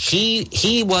 But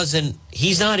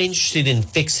he's not interested in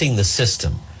fixing the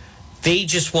system. They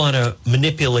just want to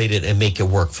manipulate it and make it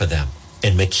work for them.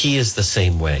 And McKee is the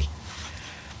same way.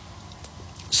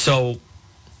 So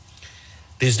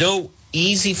there's no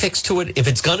easy fix to it. If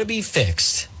it's going to be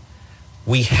fixed,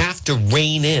 we have to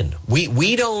rein in.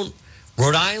 We don't,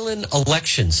 Rhode Island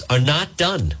elections are not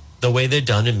done the way they're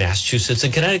done in Massachusetts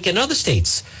and Connecticut and other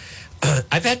states.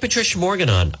 I've had Patricia Morgan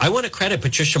on. I want to credit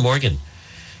Patricia Morgan.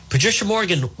 Patricia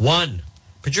Morgan won.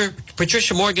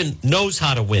 Patricia Morgan knows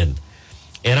how to win.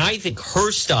 And I think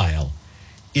her style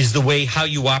is the way how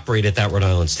you operate at that Rhode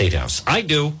Island State House. I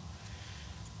do.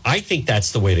 I think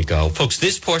that's the way to go. Folks,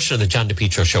 this portion of the John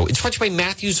DePietro Show, it's sponsored by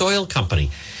Matthews Oil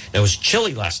Company. It was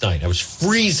chilly last night. I was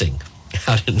freezing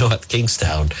out in North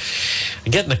Kingstown. I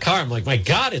get in the car. I'm like, my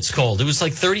God, it's cold. It was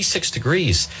like 36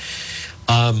 degrees.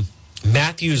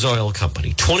 Matthews Oil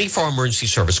Company, 24-hour emergency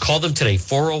service. Call them today,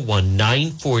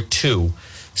 401-942-7500.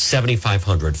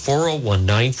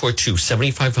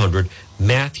 401-942-7500.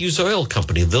 Matthews Oil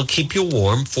Company. They'll keep you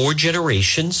warm 4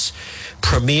 generations.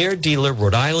 Premier dealer,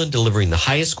 Rhode Island, delivering the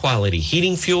highest quality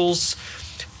heating fuels.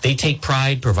 They take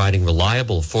pride providing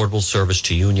reliable, affordable service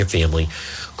to you and your family.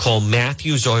 Call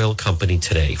Matthews Oil Company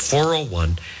today,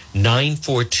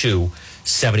 401-942-7500.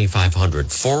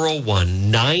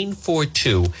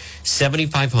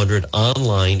 401-942-7500.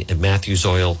 Online at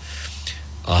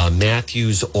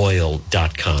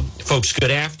MatthewsOil.com. Folks,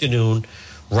 good afternoon.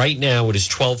 Right now it is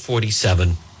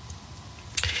 12:47.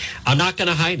 I'm not going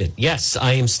to hide it. Yes,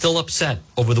 I am still upset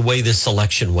over the way this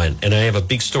election went. And I have a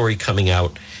big story coming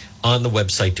out on the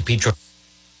website,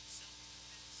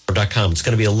 DePietro.com. It's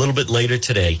going to be a little bit later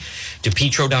today,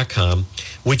 DePietro.com,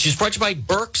 which is brought to you by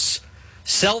Burke's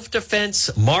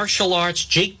Self-Defense Martial Arts.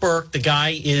 Jake Burke, the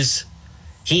guy is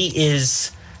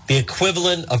the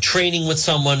equivalent of training with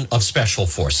someone of special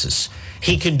forces.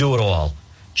 He can do it all.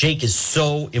 Jake is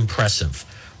so impressive.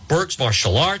 Burke's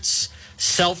Martial Arts,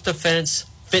 Self-Defense,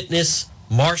 Fitness,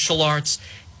 Martial Arts,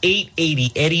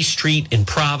 880 Eddy Street in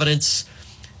Providence.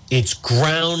 It's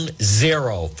ground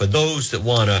zero for those that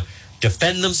want to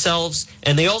defend themselves.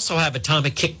 And they also have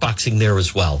atomic kickboxing there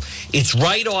as well. It's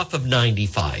right off of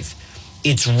 95.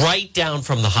 It's right down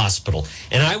from the hospital.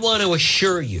 And I want to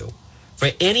assure you, for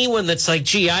anyone that's like,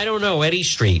 gee, I don't know, Eddy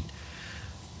Street,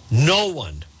 no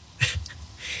one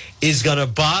is going to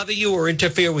bother you or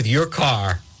interfere with your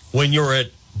car when you're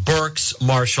at Burke's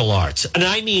Martial Arts. And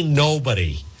I mean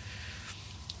nobody.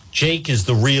 Jake is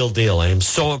the real deal. I am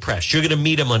so impressed. You're going to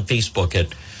meet him on Facebook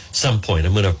at some point.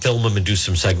 I'm going to film him and do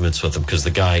some segments with him because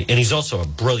the guy, and he's also a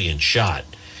brilliant shot,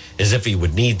 as if he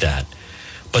would need that.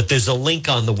 But there's a link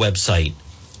on the website,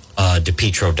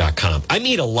 DePietro.com. I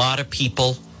meet a lot of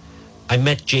people. I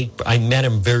met Jake. I met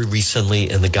him very recently,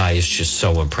 and the guy is just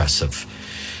so impressive.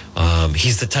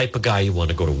 He's the type of guy you want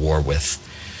to go to war with.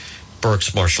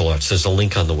 Burke's Martial Arts. There's a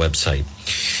link on the website.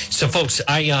 So, folks,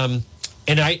 I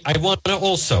want to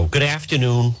also, good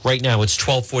afternoon. Right now, it's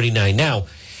 12:49. Now,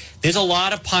 there's a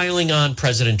lot of piling on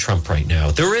President Trump right now.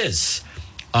 There is.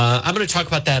 I'm going to talk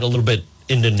about that a little bit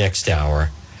in the next hour.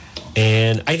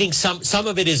 And I think some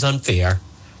of it is unfair.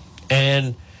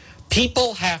 And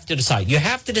people have to decide. You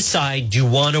have to decide, do you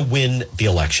want to win the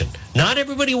election? Not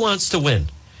everybody wants to win.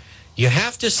 You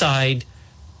have to decide,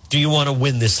 do you want to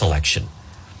win this election?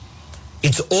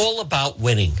 It's all about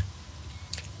winning.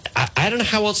 I don't know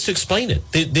how else to explain it.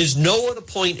 There's no other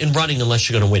point in running unless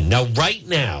you're going to win. Now, right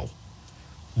now,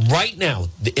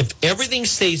 if everything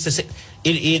stays the same,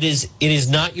 it is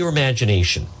not your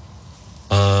imagination.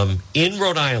 In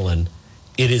Rhode Island,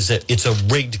 it's a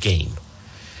rigged game.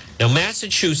 Now,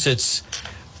 Massachusetts,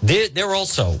 they're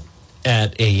also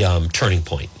at a turning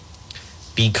point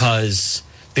because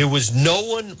there was no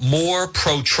one more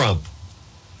pro-Trump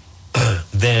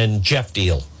than Jeff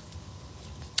Deal.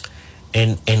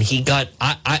 And he got,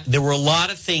 there were a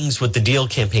lot of things with the Deal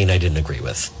campaign I didn't agree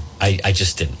with. I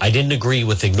just didn't. I didn't agree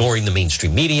with ignoring the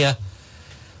mainstream media.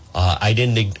 I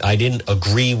didn't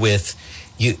agree with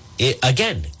you.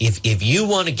 Again, if you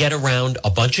want to get around a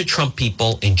bunch of Trump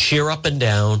people and cheer up and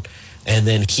down, and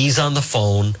then he's on the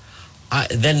phone,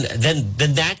 then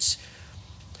that's,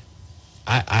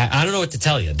 I don't know what to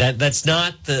tell you. That's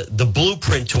not the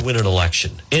blueprint to win an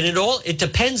election. And it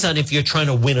depends on if you're trying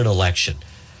to win an election.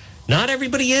 Not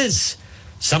everybody is.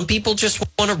 Some people just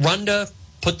want to run to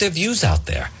put their views out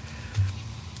there.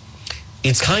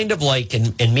 It's kind of like,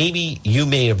 and maybe you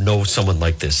may have known someone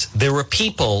like this. There are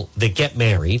people that get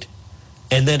married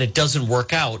and then it doesn't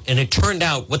work out. And it turned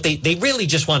out what they really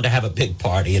just wanted to have a big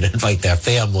party and invite their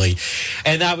family.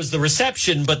 And that was the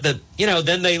reception. But then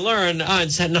they learn,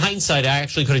 in hindsight, I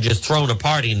actually could have just thrown a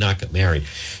party and not got married.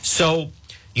 So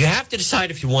You have to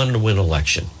decide if you wanted to win an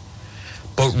election.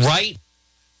 But right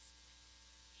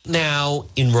now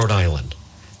in Rhode Island,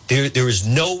 there is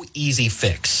no easy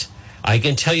fix. I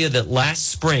can tell you that last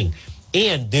spring,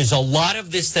 and there's a lot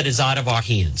of this that is out of our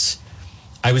hands.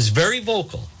 I was very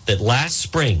vocal that last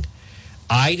spring,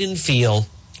 I didn't feel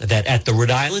that at the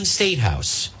Rhode Island State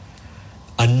House,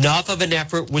 enough of an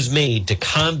effort was made to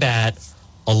combat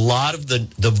a lot of the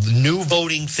new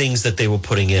voting things that they were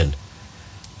putting in.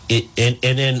 And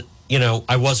then, you know,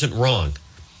 I wasn't wrong.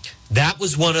 That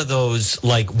was one of those,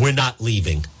 like, we're not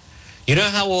leaving. You know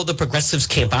how all the progressives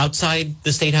camp outside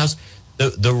the State House?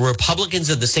 The Republicans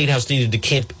of the State House needed to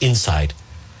camp inside.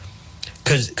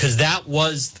 Because that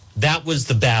was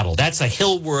the battle. That's a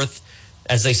hill worth,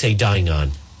 as they say, dying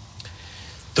on.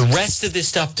 The rest of this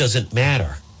stuff doesn't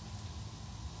matter.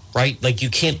 Right? Like, you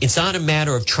can't, it's not a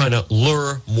matter of trying to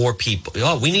lure more people.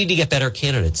 Oh, we need to get better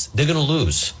candidates. They're going to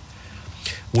lose.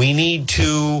 We need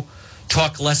to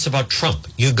talk less about Trump.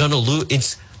 You're going to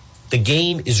lose. The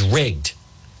game is rigged.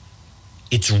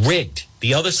 It's rigged.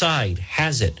 The other side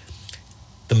has it.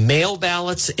 The mail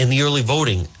ballots and the early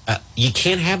voting, you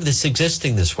can't have this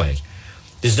existing this way.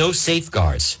 There's no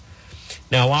safeguards.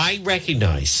 Now, I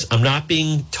recognize, I'm not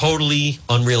being totally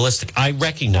unrealistic. I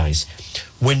recognize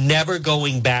we're never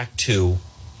going back to,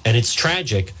 and it's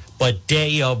tragic, but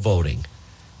day of voting.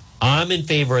 I'm in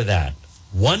favor of that.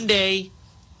 One day,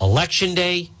 election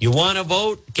day, you want to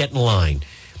vote, get in line.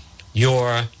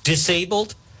 You're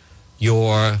disabled,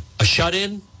 you're a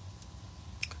shut-in,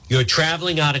 you're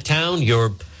traveling out of town,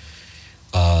 you're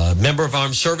a member of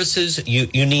armed services,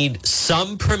 you need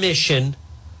some permission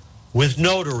with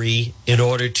notary in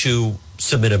order to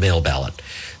submit a mail ballot.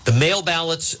 The mail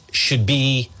ballots should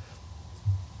be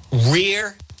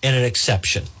rare and an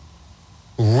exception.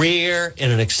 Rare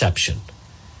and an exception.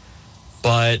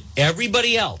 But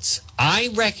everybody else, I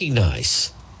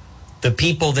recognize the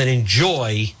people that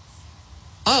enjoy,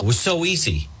 oh, it was so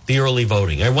easy, the early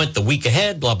voting. I went the week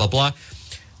ahead, blah, blah, blah.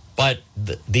 But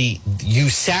you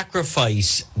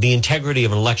sacrifice the integrity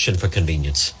of an election for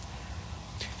convenience.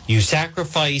 You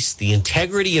sacrifice the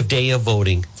integrity of day of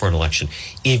voting for an election.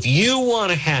 If you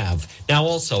want to have, now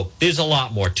also, there's a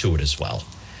lot more to it as well.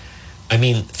 I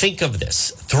mean, think of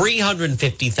this.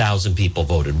 350,000 people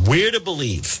voted. We're to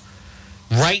believe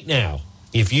right now,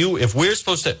 if we're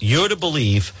supposed to, you're to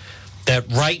believe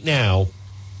that right now,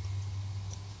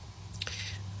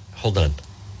 hold on.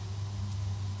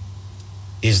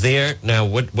 Is there, now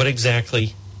what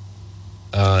exactly,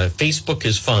 Facebook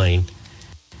is fine.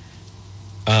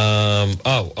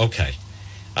 Oh, okay.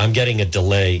 I'm getting a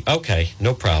delay. Okay,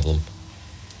 no problem.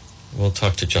 We'll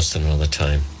talk to Justin another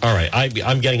time. All right,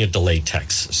 I'm getting a delayed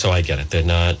text, so I get it. They're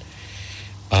not.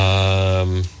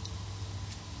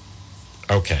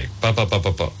 Okay.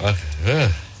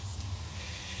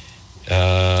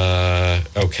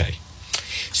 Okay.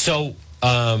 So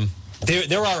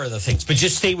there are other things, but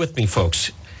just stay with me,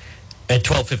 folks. At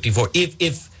 12:54,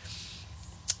 if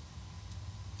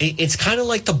it's kind of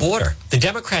like the border. The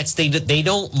Democrats, they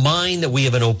don't mind that we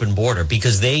have an open border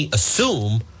because they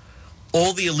assume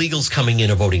all the illegals coming in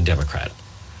are voting Democrat.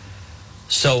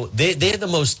 So they're the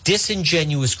most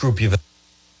disingenuous group you've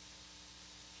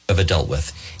ever dealt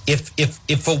with. If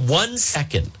for 1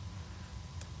 second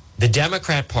the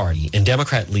Democrat Party and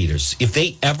Democrat leaders, if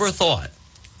they ever thought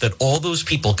that all those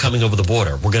people coming over the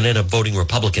border were going to end up voting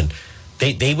Republican,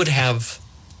 they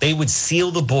would seal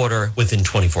the border within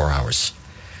 24 hours.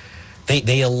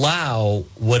 They allow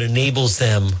what enables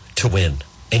them to win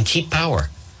and keep power.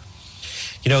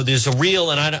 You know, there's a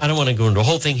real, and I don't want to go into a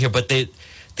whole thing here, but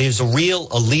there's a real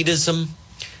elitism.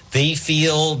 They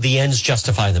feel the ends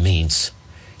justify the means.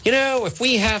 You know, if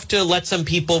we have to let some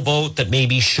people vote that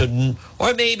maybe shouldn't,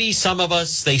 or maybe some of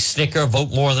us, they snicker,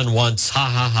 vote more than once, ha,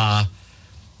 ha, ha,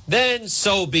 then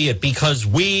so be it, because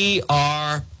we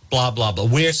are blah, blah, blah.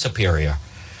 We're superior.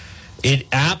 It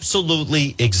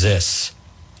absolutely exists.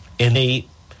 And they,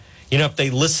 you know, if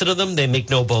they listen to them, they make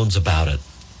no bones about it.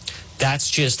 That's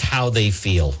just how they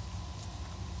feel.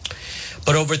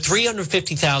 But over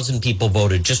 350,000 people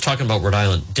voted, just talking about Rhode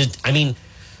Island.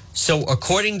 So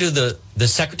according to the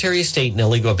Secretary of State,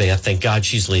 Nellie Gorbea, thank God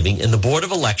she's leaving, and the Board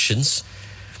of Elections,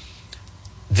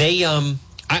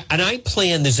 I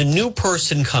plan, there's a new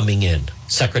person coming in,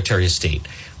 Secretary of State.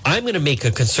 I'm going to make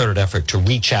a concerted effort to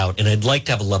reach out, and I'd like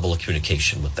to have a level of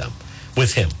communication with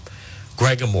him.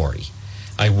 Greg Amore,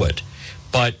 I would.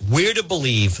 But we're to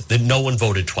believe that no one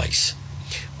voted twice.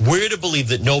 We're to believe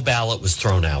that no ballot was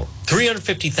thrown out.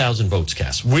 350,000 votes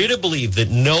cast. We're to believe that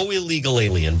no illegal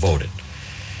alien voted.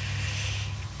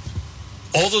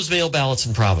 All those mail ballots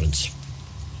in Providence.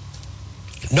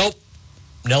 Nope.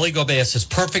 Nellie Gobert says,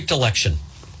 perfect election.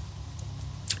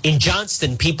 In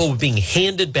Johnston, people were being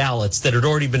handed ballots that had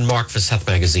already been marked for Seth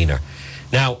Magaziner.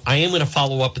 Now, I am going to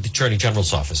follow up with the Attorney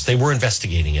General's office. They were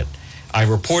investigating it. I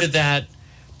reported that.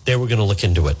 They were going to look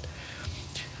into it.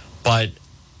 But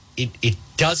it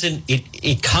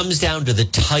comes down to the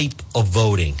type of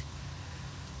voting.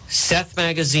 Seth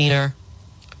Magaziner,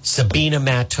 Sabina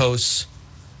Matos,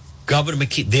 Governor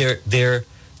McKee, they're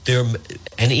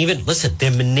and even, listen, they're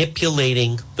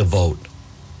manipulating the vote.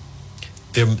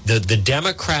 The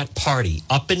Democrat Party,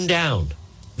 up and down,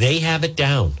 they have it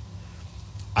down.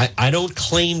 I don't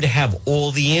claim to have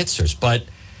all the answers, but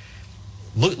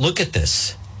look at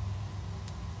this.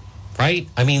 Right?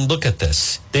 I mean, look at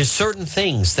this. There's certain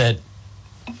things that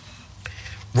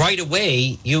right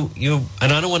away you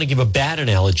and I don't want to give a bad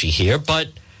analogy here, but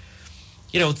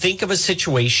think of a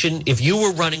situation if you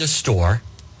were running a store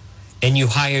and you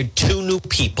hired 2 new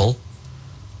people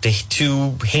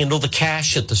to handle the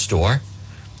cash at the store.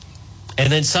 And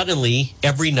then suddenly,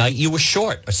 every night, you were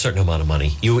short a certain amount of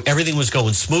money. Everything was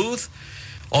going smooth.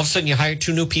 All of a sudden, you hired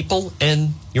 2 new people,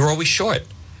 and you're always short.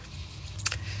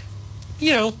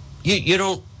 You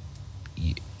don't.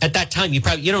 At that time, you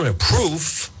don't have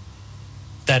proof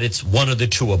that it's one of the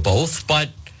two or both, but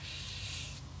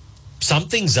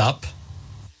something's up,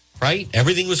 right?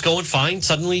 Everything was going fine.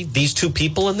 Suddenly, these 2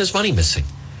 people, and there's money missing.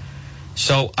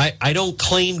 So I don't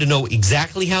claim to know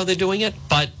exactly how they're doing it,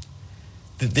 but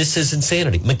this is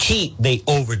insanity. McKee, they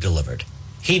over-delivered.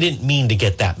 He didn't mean to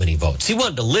get that many votes. He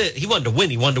wanted to win. He wanted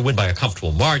to win by a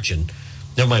comfortable margin.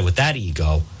 Never mind with that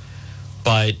ego.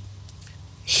 But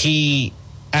he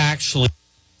actually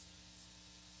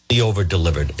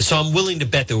over-delivered. So I'm willing to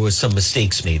bet there was some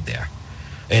mistakes made there.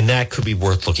 And that could be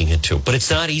worth looking into. But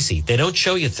it's not easy. They don't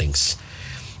show you things.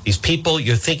 These people,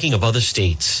 you're thinking of other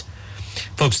states.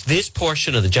 Folks, this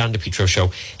portion of the John DePietro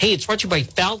Show, hey, it's brought to you by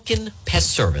Falcon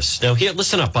Pest Service. Now, here,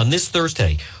 listen up. On this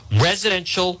Thursday,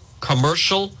 residential,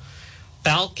 commercial,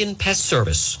 Falcon Pest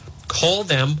Service. Call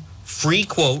them, free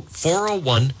quote,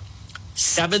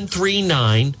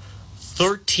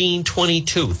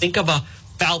 401-739-1322. Think of a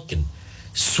falcon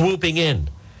swooping in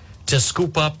to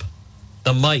scoop up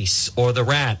the mice or the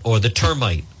rat or the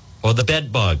termite or the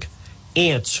bed bug,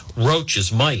 ants,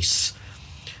 roaches, mice,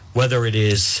 whether it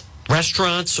is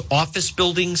restaurants, office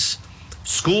buildings,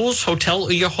 schools, hotel,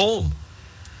 or your home.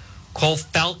 Call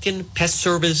Falcon Pest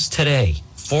Service today,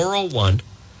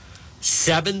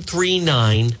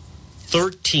 401-739-1322,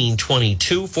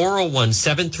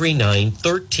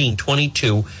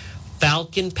 401-739-1322,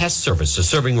 Falcon Pest Service. They're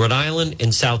serving Rhode Island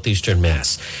and southeastern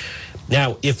Mass.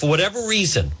 Now, if for whatever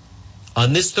reason,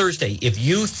 on this Thursday, if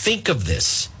you think of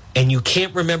this and you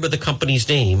can't remember the company's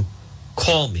name,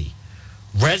 call me.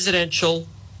 Residential,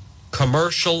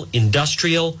 commercial,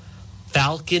 industrial,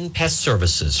 Falcon Pest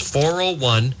Services,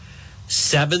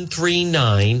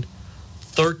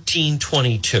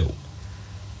 401-739-1322.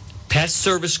 Pest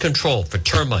service control for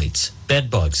termites, bed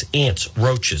bugs, ants,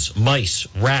 roaches, mice,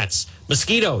 rats,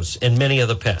 mosquitoes, and many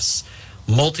other pests.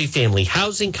 Multifamily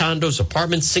housing, condos,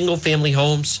 apartments, single-family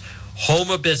homes, home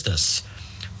or business.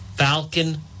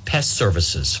 Falcon Pest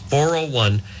Services,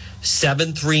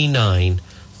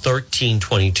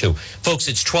 401-739-1322. Folks,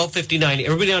 it's 12:59.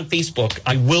 Everybody on Facebook,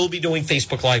 I will be doing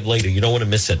Facebook Live later. You don't want to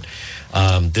miss it.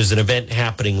 There's an event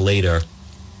happening later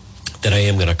that I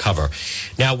am going to cover.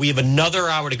 Now, we have another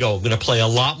hour to go. I'm going to play a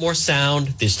lot more sound.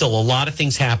 There's still a lot of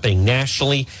things happening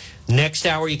nationally. Next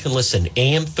hour, you can listen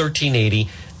AM 1380,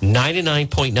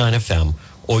 99.9 FM,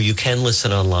 or you can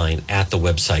listen online at the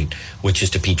website, which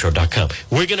is DePietro.com.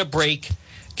 We're going to break,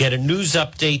 get a news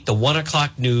update, the 1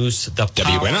 o'clock news. The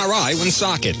WNRI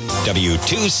Woonsocket,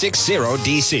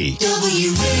 W260DC.